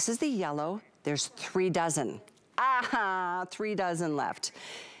the way, this is the yellow. There's 3 dozen. 3 dozen left.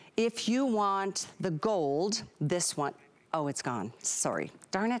 If you want the gold, this one, oh, it's gone, sorry,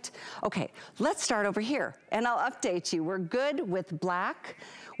 darn it. Okay, let's start over here and I'll update you. We're good with black.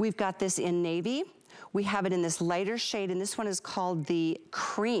 We've got this in navy. We have it in this lighter shade, and this one is called the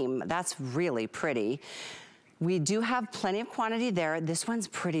cream. That's really pretty. We do have plenty of quantity there. This one's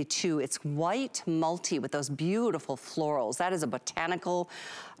pretty too. It's white multi with those beautiful florals. That is a botanical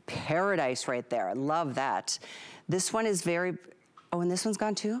paradise right there. I love that. This one is very, oh, and this one's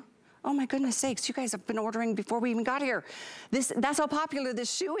gone too? Oh my goodness sakes, you guys have been ordering before we even got here. That's how popular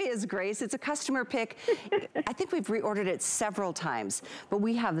this shoe is, Grace. It's a customer pick. I think we've reordered it several times, but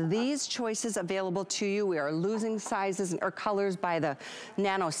we have these choices available to you. We are losing sizes or colors by the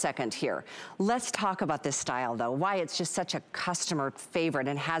nanosecond here. Let's talk about this style though, why it's just such a customer favorite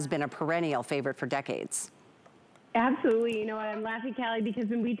and has been a perennial favorite for decades. Absolutely. You know what, I'm laughing, Callie, because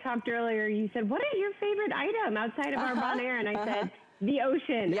when we talked earlier, you said, what is your favorite item outside of our bon air? And I said, the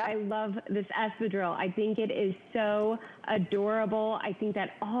ocean. I love this espadrille. I think it is so adorable. I think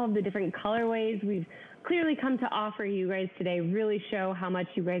that all of the different colorways we've clearly come to offer you guys today really show how much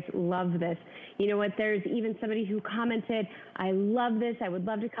you guys love this. You know what, there's even somebody who commented, I love this. I would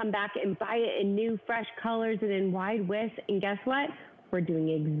love to come back and buy it in new, fresh colors and in wide widths. And guess what? We're doing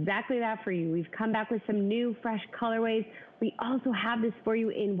exactly that for you. We've come back with some new, fresh colorways. We also have this for you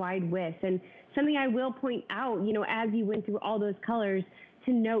in wide widths. And something I will point out, you know, as you went through all those colors,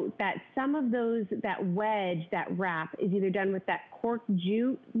 to note that some of those, that wedge, that wrap is either done with that cork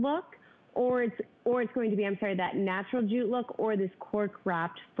jute look, or it's going to be, I'm sorry, that natural jute look, or this cork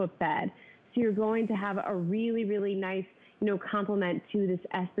wrapped footbed. So you're going to have a really, really nice, you know, complement to this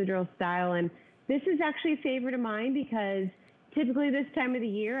espadrille style. And this is actually a favorite of mine because typically this time of the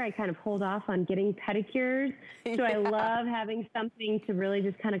year, I kind of hold off on getting pedicures. So I love having something to really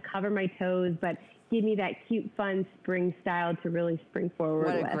just kind of cover my toes, but give me that cute, fun spring style to really spring forward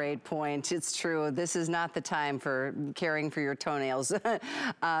with. What a great point. It's true. This is not the time for caring for your toenails.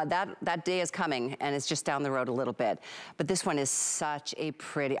 That day is coming, and it's just down the road a little bit. But this one is such a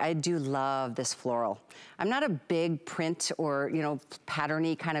pretty, I do love this floral. I'm not a big print or, you know,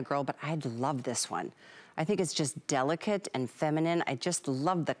 patterny kind of girl, but I love this one. I think it's just delicate and feminine. I just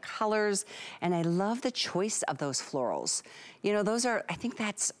love the colors, and I love the choice of those florals. You know, those are, I think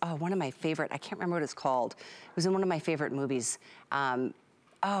that's one of my favorite, I can't remember what it's called. It was in one of my favorite movies.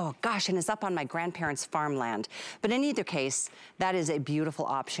 Oh gosh, and it's up on my grandparents' farmland. But in either case, that is a beautiful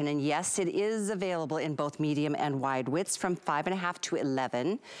option. And yes, it is available in both medium and wide widths from 5.5 to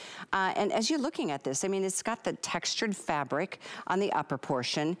 11. And as you're looking at this, I mean, it's got the textured fabric on the upper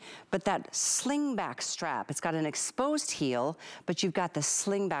portion, but that sling back strap, it's got an exposed heel, but you've got the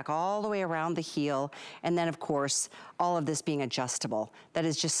sling back all the way around the heel. And then of course, all of this being adjustable. That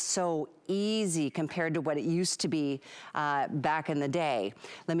is just so easy compared to what it used to be back in the day.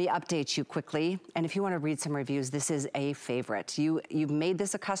 Let me update you quickly. And if you want to read some reviews, this is a favorite. You've made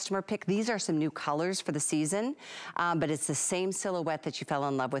this a customer pick. These are some new colors for the season, but it's the same silhouette that you fell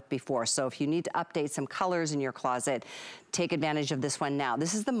in love with before. So if you need to update some colors in your closet, take advantage of this one now.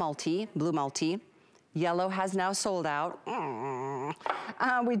 This is the multi, blue multi. Yellow has now sold out.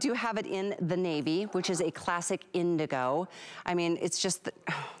 We do have it in the navy, which is a classic indigo. I mean, it's just,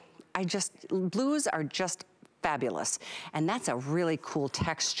 blues are just fabulous. And that's a really cool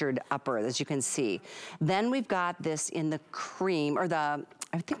textured upper, as you can see. Then we've got this in the cream, or I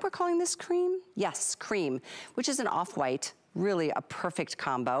think we're calling this cream? Yes, cream, which is an off-white, really a perfect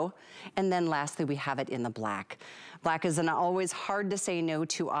combo. And then lastly, we have it in the black. Black is an always hard to say no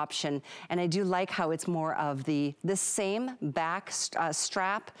to option, and I do like how it's more of the same back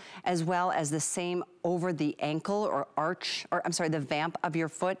strap as well as the same over the ankle or arch, or I'm sorry, the vamp of your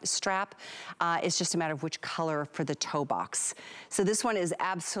foot strap. It's just a matter of which color for the toe box. So this one is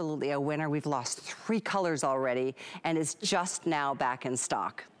absolutely a winner. We've lost 3 colors already, and it's just now back in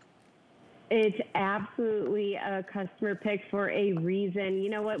stock. It's absolutely a customer pick for a reason. You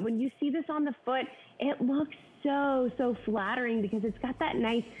know what, when you see this on the foot, it looks so flattering because it's got that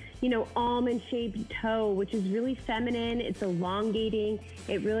nice, you know, almond-shaped toe, which is really feminine. It's elongating.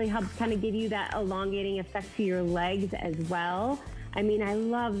 It really helps kind of give you that elongating effect to your legs as well. I mean, I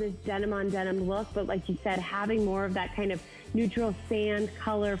love this denim on denim look, but like you said, having more of that kind of neutral sand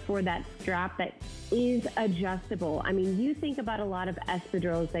color for that strap that is adjustable. I mean, you think about a lot of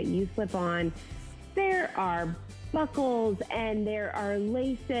espadrilles that you slip on, there are buckles and there are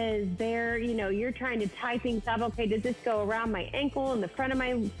laces there, you know, you're trying to tie things up. Okay, does this go around my ankle and the front of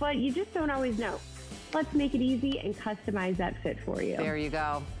my foot? You just don't always know. Let's make it easy and customize that fit for you. There you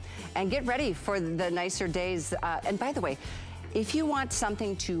go. And get ready for the nicer days. And by the way, if you want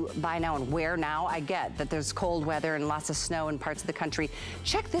something to buy now and wear now, I get that there's cold weather and lots of snow in parts of the country.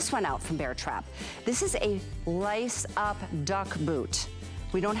 Check this one out from Baretrap. This is a lace-up duck boot.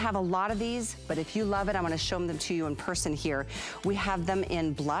 We don't have a lot of these, but if you love it, I'm gonna show them to you in person here. We have them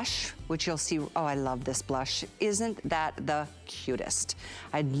in blush, which you'll see, oh, I love this blush. Isn't that the cutest?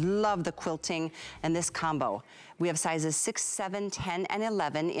 I love the quilting and this combo. We have sizes 6, 7, 10, and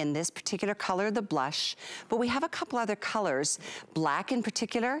 11 in this particular color, the blush, but we have a couple other colors. Black in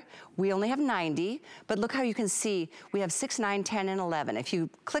particular, we only have 90, but look how you can see we have 6, 9, 10, and 11. If you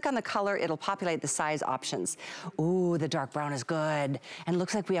click on the color, it'll populate the size options. Ooh, the dark brown is good. And it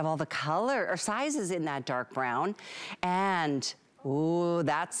looks like we have all the color or sizes in that dark brown. And ooh,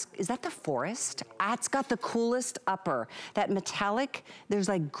 is that the forest? It's got the coolest upper. That metallic, there's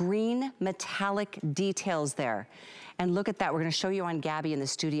like green metallic details there. And look at that, we're gonna show you on Gabby in the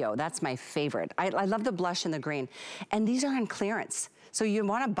studio. That's my favorite. I love the blush and the green. And these are on clearance. So you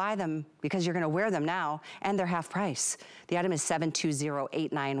wanna buy them because you're gonna wear them now and they're half price. The item is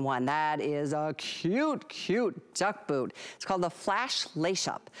 720891. That is a cute, cute duck boot. It's called the Flash Lace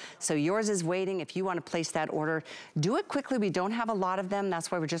Up. So yours is waiting. If you wanna place that order, do it quickly. We don't have a lot of them. That's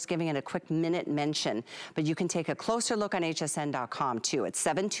why we're just giving it a quick minute mention. But you can take a closer look on hsn.com too. It's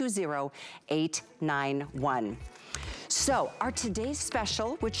 720891. So our today's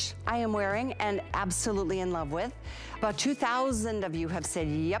special, which I am wearing and absolutely in love with, about 2,000 of you have said,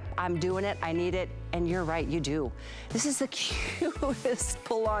 yep, I'm doing it, I need it, and you're right, you do. This is the cutest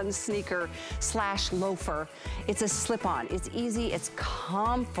pull-on sneaker / loafer. It's a slip-on, it's easy, it's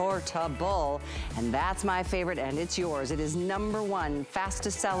comfortable, and that's my favorite, and it's yours. It is #1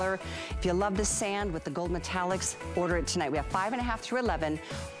 fastest seller. If you love the sand with the gold metallics, order it tonight. We have 5.5 through 11,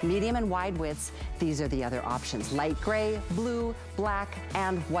 medium and wide widths. These are the other options. light gray, blue, black,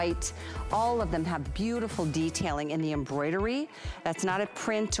 and white. All of them have beautiful detailing in the embroidery. That's not a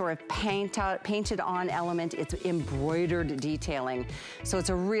print or a painted on element, it's embroidered detailing. So it's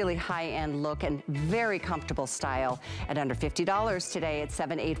a really high-end look and very comfortable style at under $50 today at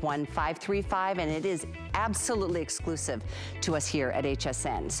 781-535, and it is absolutely exclusive to us here at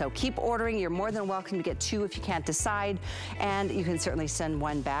HSN. So keep ordering. You're more than welcome to get two if you can't decide, and you can certainly send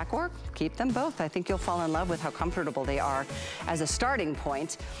one back or keep them both. I think you'll fall in love with how comfortable they are as a starting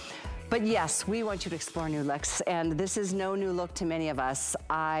point. But yes, we want you to explore new looks, and this is no new look to many of us.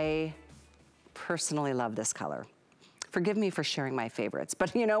 I personally love this color. Forgive me for sharing my favorites,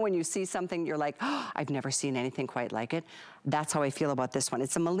 but you know, when you see something, you're like, oh, I've never seen anything quite like it. That's how I feel about this one.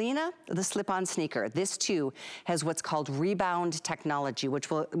 It's a Melina, the slip-on sneaker. This too has what's called rebound technology, which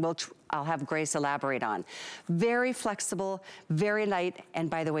I'll have Grace elaborate on. Very flexible, very light, and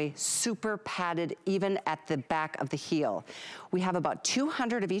by the way, super padded even at the back of the heel. We have about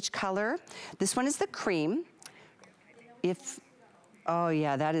 200 of each color. This one is the cream. Oh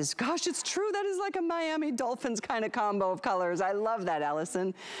yeah, that is, gosh, it's true. That is like a Miami Dolphins kind of combo of colors. I love that,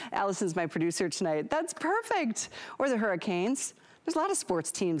 Allison. Allison's my producer tonight. That's perfect. Or the Hurricanes. There's a lot of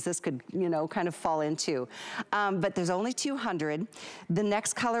sports teams this could, you know, kind of fall into. But there's only 200. The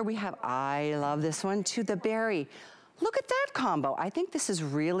next color we have, I love this one too, the berry. Look at that combo. I think this is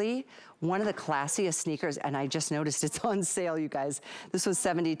really one of the classiest sneakers, and I just noticed it's on sale, you guys. This was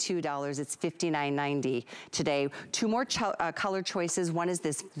 $72, it's $59.90 today. Two more color choices. One is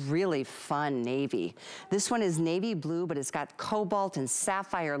this really fun navy. This one is navy blue, but it's got cobalt and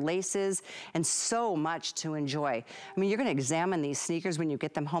sapphire laces and so much to enjoy. I mean, you're gonna examine these sneakers when you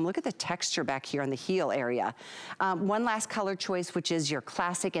get them home. Look at the texture back here on the heel area. One last color choice, which is your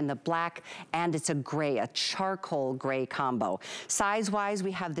classic in the black, and it's a gray, a charcoal gray combo. Size-wise,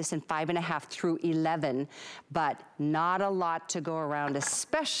 we have this in 5.5 through 11, but not a lot to go around,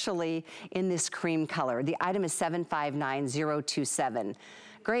 especially in this cream color. The item is 759027.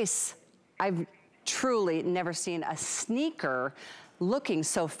 Grace, I've truly never seen a sneaker looking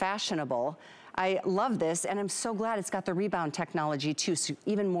so fashionable. I love this, and I'm so glad it's got the rebound technology too, so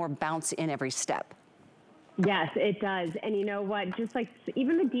even more bounce in every step. Yes, it does. And you know what? Just like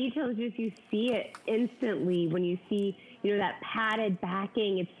even the details, just you see it instantly when you see, you know, that padded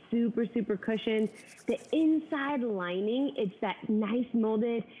backing. It's super, super cushioned. The inside lining, it's that nice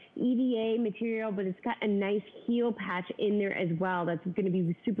molded EVA material, but it's got a nice heel patch in there as well. That's going to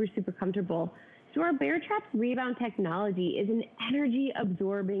be super, super comfortable. So our Baretraps rebound technology is an energy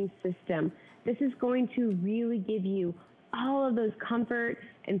absorbing system. This is going to really give you all of those comfort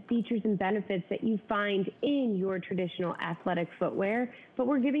and features and benefits that you find in your traditional athletic footwear, but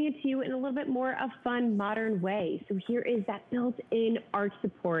we're giving it to you in a little bit more of a fun, modern way. So here is that built-in arch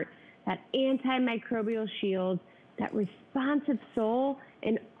support, that antimicrobial shield, that responsive sole,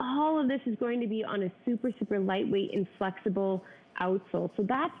 and all of this is going to be on a super, super lightweight and flexible outsole. So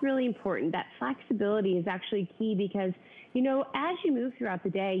that's really important. That flexibility is actually key because, you know, as you move throughout the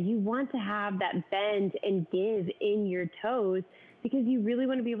day, you want to have that bend and give in your toes because you really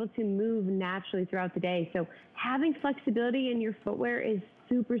want to be able to move naturally throughout the day. So having flexibility in your footwear is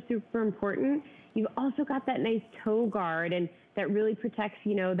super, super important. You've also got that nice toe guard, and that really protects,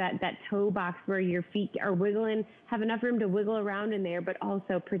 you know, that toe box where your feet are wiggling, have enough room to wiggle around in there, but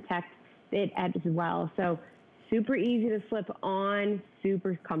also protect it as well. So super easy to slip on,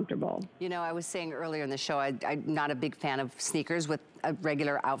 super comfortable. You know, I was saying earlier in the show, I'm not a big fan of sneakers with a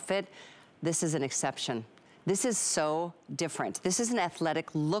regular outfit. This is an exception. This is so different. This is an athletic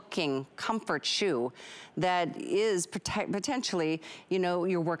looking comfort shoe that is potentially, you know,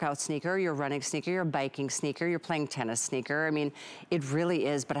 your workout sneaker, your running sneaker, your biking sneaker, your playing tennis sneaker. I mean, it really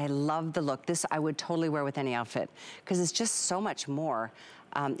is, but I love the look. This I would totally wear with any outfit because it's just so much more.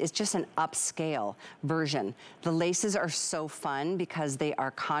 It's just an upscale version. The laces are so fun because they are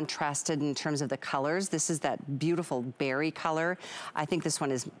contrasted in terms of the colors. This is that beautiful berry color. I think this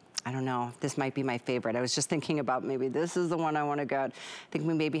one is, I don't know, this might be my favorite. I was just thinking about maybe this is the one I want to get. I think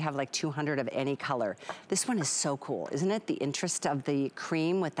we maybe have like 200 of any color. This one is so cool, isn't it? The interest of the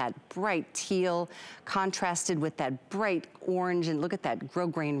cream with that bright teal contrasted with that bright orange, and look at that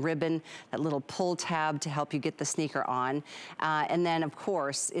grosgrain ribbon, that little pull tab to help you get the sneaker on. And then of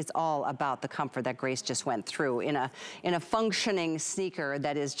course, it's all about the comfort that Grace just went through in a functioning sneaker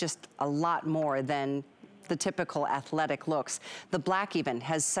that is just a lot more than the typical athletic looks. The black even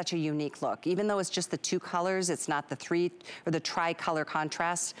has such a unique look. Even though it's just the two colors, it's not the three or the tri-color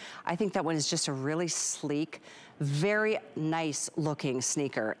contrast. I think that one is just a really sleek, Very nice looking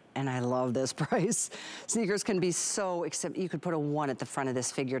sneaker, and I love this price. Sneakers can be so, except you could put a 1 at the front of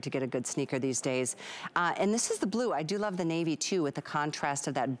this figure to get a good sneaker these days. And this is the blue. I do love the navy too, with the contrast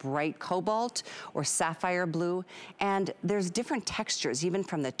of that bright cobalt or sapphire blue. And there's different textures, even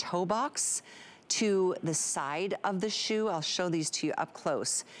from the toe box to the side of the shoe. I'll show these to you up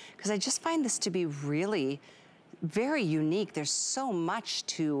close, because I just find this to be really very unique. There's so much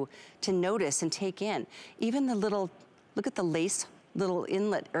to notice and take in. Even the little, look at the lace little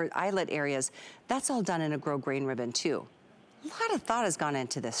inlet or eyelet areas. That's all done in a grosgrain ribbon too. A lot of thought has gone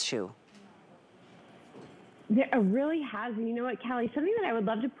into this shoe. There really has. And you know what, Callie, something that I would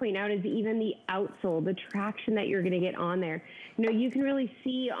love to point out is even the outsole, the traction that you're going to get on there. You know, you can really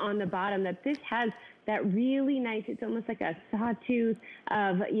see on the bottom that this has that really nice, it's almost like a sawtooth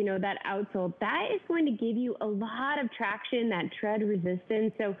of, you know, that outsole. That is going to give you a lot of traction, that tread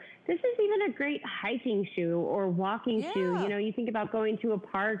resistance. So this is even a great hiking shoe or walking shoe. You know, you think about going to a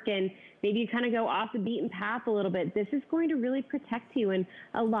park and maybe you kind of go off the beaten path a little bit. This is going to really protect you. And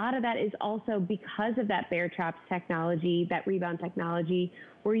a lot of that is also because of that Baretraps technology, that rebound technology,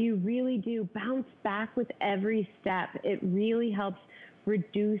 where you really do bounce back with every step. It really helps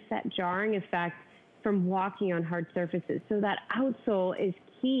reduce that jarring effect from walking on hard surfaces. So that outsole is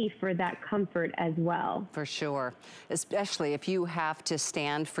key for that comfort as well. For sure, especially if you have to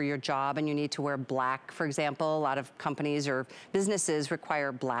stand for your job and you need to wear black, for example. A lot of companies or businesses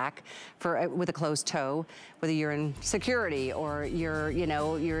require black for with a closed toe, whether you're in security or you're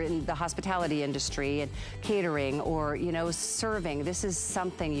in the hospitality industry and catering or, you know, serving. This is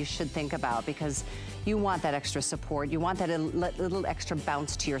something you should think about, because you want that extra support. You want that little extra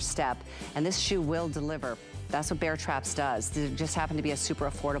bounce to your step, and this shoe will deliver. That's what Baretraps does. They just happen to be a super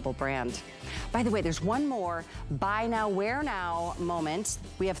affordable brand. By the way, there's one more buy now, wear now moment.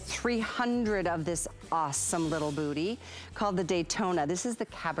 We have 300 of this awesome little booty called the Daytona. This is the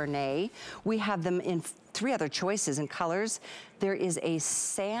Cabernet. We have them in 3 other choices and colors. There is a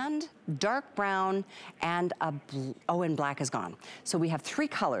sand, dark brown, and a and black is gone. So we have 3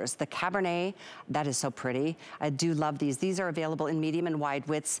 colors. The Cabernet, that is so pretty. I do love these. These are available in medium and wide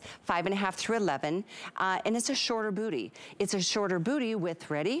widths, 5.5 through 11, and it's a shorter booty. It's a shorter booty with,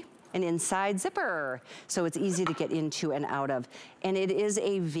 ready? An inside zipper. So it's easy to get into and out of. And it is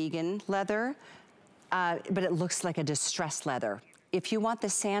a vegan leather, but it looks like a distressed leather. If you want the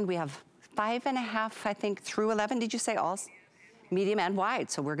sand, we have 5.5, I think, through 11. Did you say all? Medium and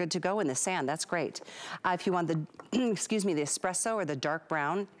wide, so we're good to go in the sand. That's great. If you want the, excuse me, the espresso or the dark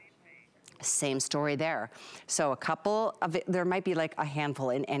brown, same story there. So a couple of it, there might be like a handful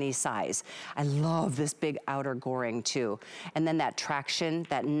in any size. I love this big outer goring too. And then that traction,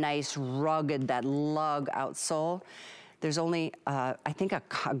 that nice rugged, that lug outsole. There's only, I think, a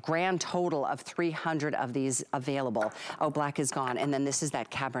grand total of 300 of these available. Oh, black is gone. And then this is that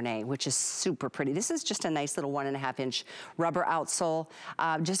Cabernet, which is super pretty. This is just a nice little 1.5-inch rubber outsole.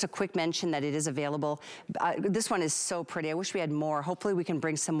 Just a quick mention that it is available. This one is so pretty. I wish we had more. Hopefully we can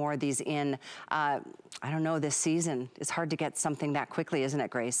bring some more of these in, I don't know, this season. It's hard to get something that quickly, isn't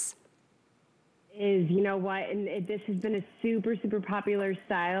it, Grace? Is, you know what, and this has been a super, super popular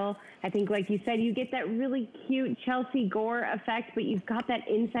style. I think, like you said, you get that really cute Chelsea Gore effect, but you've got that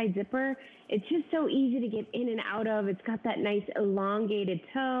inside zipper. It's just so easy to get in and out of. It's got that nice elongated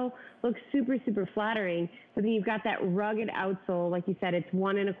toe, looks super, super flattering. But then you've got that rugged outsole. Like you said, it's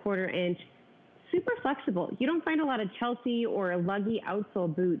 1.25 inch, super flexible. You don't find a lot of Chelsea or luggy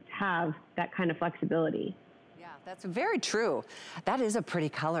outsole boots have that kind of flexibility. That's very true. That is a pretty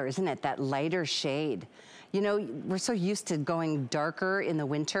color, isn't it? That lighter shade. You know, we're so used to going darker in the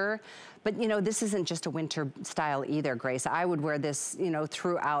winter, but you know, this isn't just a winter style either, Grace. I would wear this, you know,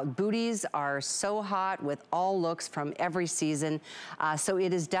 throughout. Booties are so hot with all looks from every season. So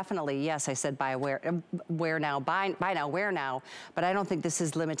it is definitely, yes, I said buy now, wear now, but I don't think this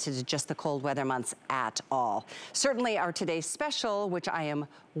is limited to just the cold weather months at all. Certainly our today's special, which I am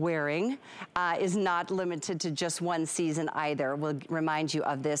wearing, is not limited to just one season either. We'll remind you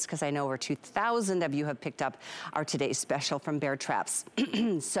of this because I know over 2,000 of you have picked up our today's special from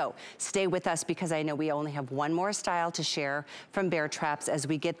Baretraps. So stay with us because I know we only have one more style to share from Baretraps as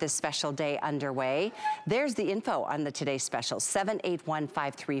we get this special day underway. There's the info on the today's special,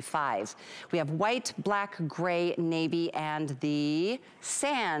 781535. We have white, black, gray, navy, and the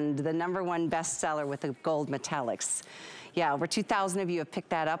sand, the #1 bestseller with the gold metallics. Yeah, over 2,000 of you have picked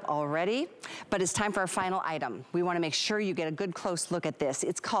that up already, but it's time for our final item. We want to make sure you get a good close look at this.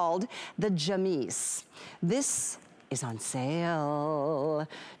 It's called the Jamise. This is on sale,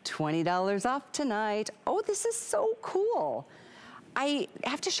 $20 off tonight. Oh, this is so cool. I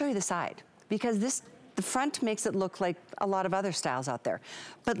have to show you the side because this the front makes it look like a lot of other styles out there.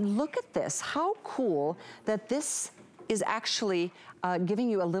 But look at this, how cool that this is actually giving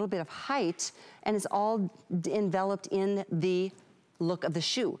you a little bit of height, and it's all enveloped in the look of the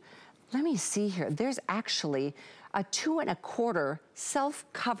shoe. Let me see here, there's actually a 2 1/4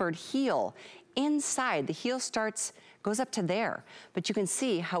 self-covered heel inside. The heel goes up to there, but you can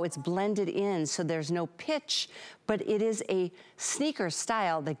see how it's blended in so there's no pitch, but it is a sneaker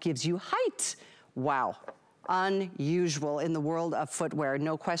style that gives you height. Wow. Unusual in the world of footwear.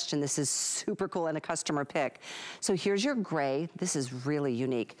 No question, this is super cool and a customer pick. So here's your gray. This is really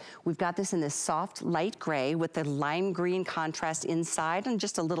unique. We've got this in this soft light gray with the lime green contrast inside and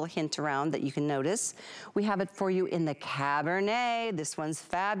just a little hint around that you can notice. We have it for you in the Cabernet. This one's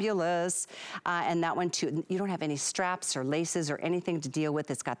fabulous. And that one too, you don't have any straps or laces or anything to deal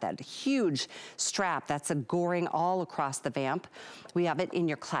with. It's got that huge strap that's a goring all across the vamp. We have it in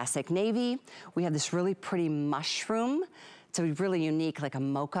your classic navy. We have this really pretty mushroom. It's a really unique, like a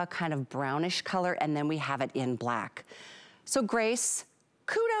mocha kind of brownish color, and then we have it in black. So Grace,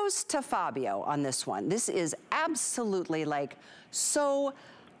 kudos to Fabio on this one. This is absolutely like so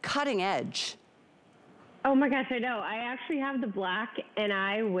cutting edge. Oh my gosh, I know. I actually have the black and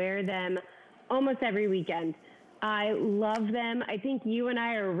I wear them almost every weekend. I love them. I think you and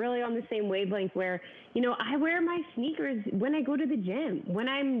I are really on the same wavelength where, you know, I wear my sneakers when I go to the gym, when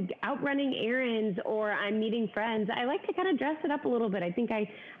I'm out running errands or I'm meeting friends. I like to kind of dress it up a little bit. I think I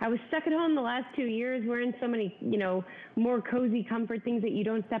was stuck at home the last 2 years wearing so many, you know, more cozy comfort things that you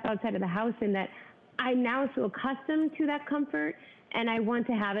don't step outside of the house in, that I'm now so accustomed to that comfort, and I want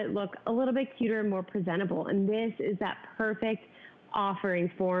to have it look a little bit cuter and more presentable. And this is that perfect offering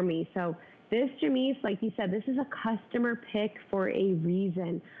for me. So this, Jamise, like you said, this is a customer pick for a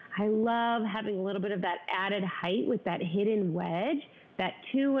reason. I love having a little bit of that added height with that hidden wedge, that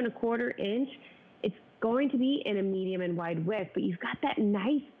 2 1/4 inch. It's going to be in a medium and wide width, but you've got that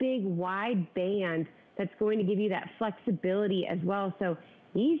nice big wide band that's going to give you that flexibility as well. So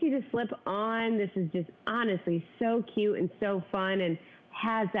easy to slip on. This is just honestly so cute and so fun, and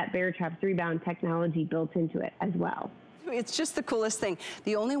has that Baretraps rebound technology built into it as well. It's just the coolest thing.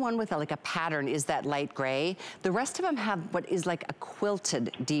 The only one with like a pattern is that light gray. The rest of them have what is like a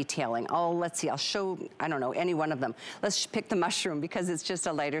quilted detailing. Oh, let's see, I'll show, I don't know, any one of them. Let's pick the mushroom because it's just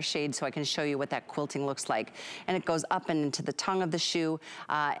a lighter shade so I can show you what that quilting looks like. And it goes up and into the tongue of the shoe,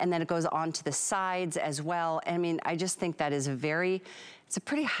 and then it goes on to the sides as well. I mean, I just think that is it's a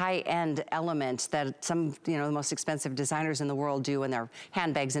pretty high-end element that some, you know, the most expensive designers in the world do in their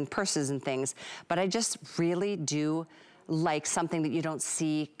handbags and purses and things. But I just really do like something that you don't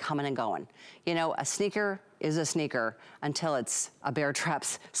see coming and going. You know, a sneaker is a sneaker until it's a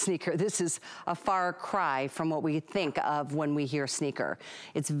Baretraps sneaker. This is a far cry from what we think of when we hear sneaker.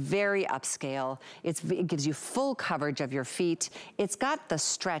 It's very upscale. It gives you full coverage of your feet. It's got the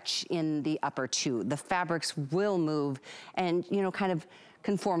stretch in the upper too. The fabrics will move and, you know, kind of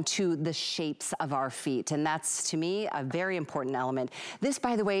conform to the shapes of our feet. And that's, to me, a very important element. This,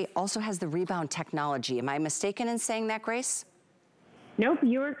 by the way, also has the rebound technology. Am I mistaken in saying that, Grace? Nope,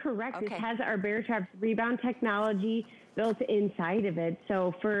 you are correct. Okay. This has our Baretraps rebound technology built inside of it.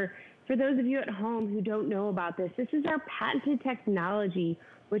 So for those of you at home who don't know about this, this is our patented technology,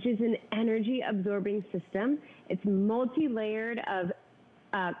 which is an energy absorbing system. It's multi-layered of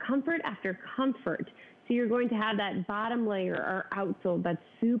comfort after comfort. So you're going to have that bottom layer or outsole that's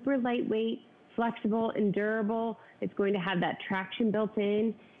super lightweight, flexible, and durable. It's going to have that traction built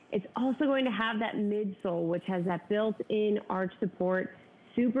in. It's also going to have that midsole, which has that built-in arch support,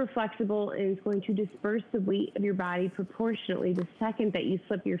 super flexible, and it's going to disperse the weight of your body proportionately the second that you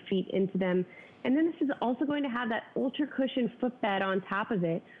slip your feet into them. And then this is also going to have that ultra cushion footbed on top of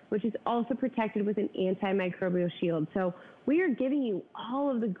it, which is also protected with an antimicrobial shield. So we are giving you all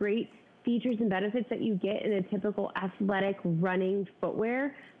of the great features and benefits that you get in a typical athletic running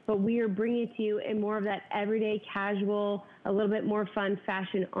footwear, but we are bringing it to you in more of that everyday casual, a little bit more fun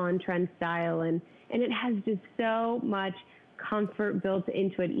fashion on-trend style. And it has just so much comfort built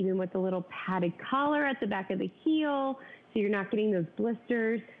into it, even with the little padded collar at the back of the heel, so you're not getting those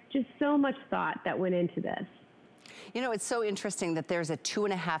blisters. Just so much thought that went into this. You know, it's so interesting that there's a 2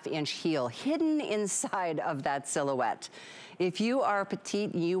 1/2 inch heel hidden inside of that silhouette. If you are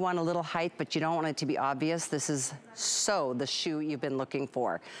petite and you want a little height, but you don't want it to be obvious, this is so the shoe you've been looking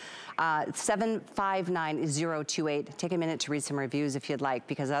for. 759028. Take a minute to read some reviews if you'd like,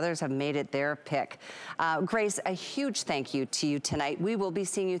 because others have made it their pick. Grace, a huge thank you to you tonight. We will be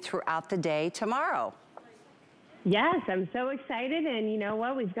seeing you throughout the day tomorrow. Yes, I'm so excited, and you know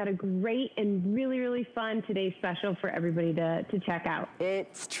what? We've got a great and really, really fun today's special for everybody to check out.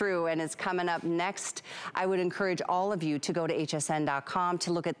 It's true, and it's coming up next. I would encourage all of you to go to hsn.com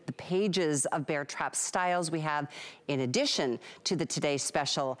to look at the pages of Baretraps styles we have in addition to the today's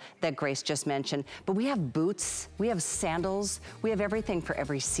special that Grace just mentioned. But we have boots, we have sandals, we have everything for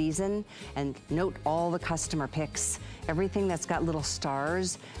every season. And note all the customer picks, everything that's got little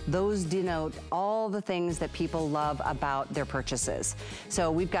stars. Those denote all the things that people love about their purchases.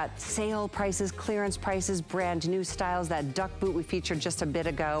 So we've got sale prices, clearance prices, brand new styles, that duck boot we featured just a bit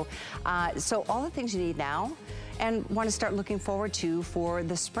ago. So all the things you need now and want to start looking forward to for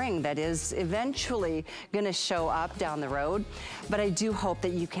the spring that is eventually going to show up down the road. But I do hope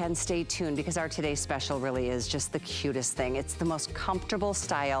that you can stay tuned because our today's special really is just the cutest thing. It's the most comfortable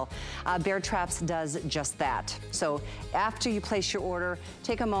style. Baretraps does just that. So after you place your order,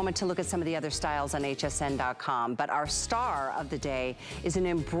 take a moment to look at some of the other styles on hsn.com. But our star of the day is an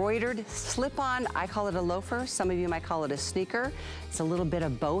embroidered slip-on. I call it a loafer. Some of you might call it a sneaker. It's a little bit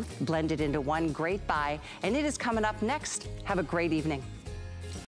of both blended into one great buy, and it is coming up next. Have a great evening.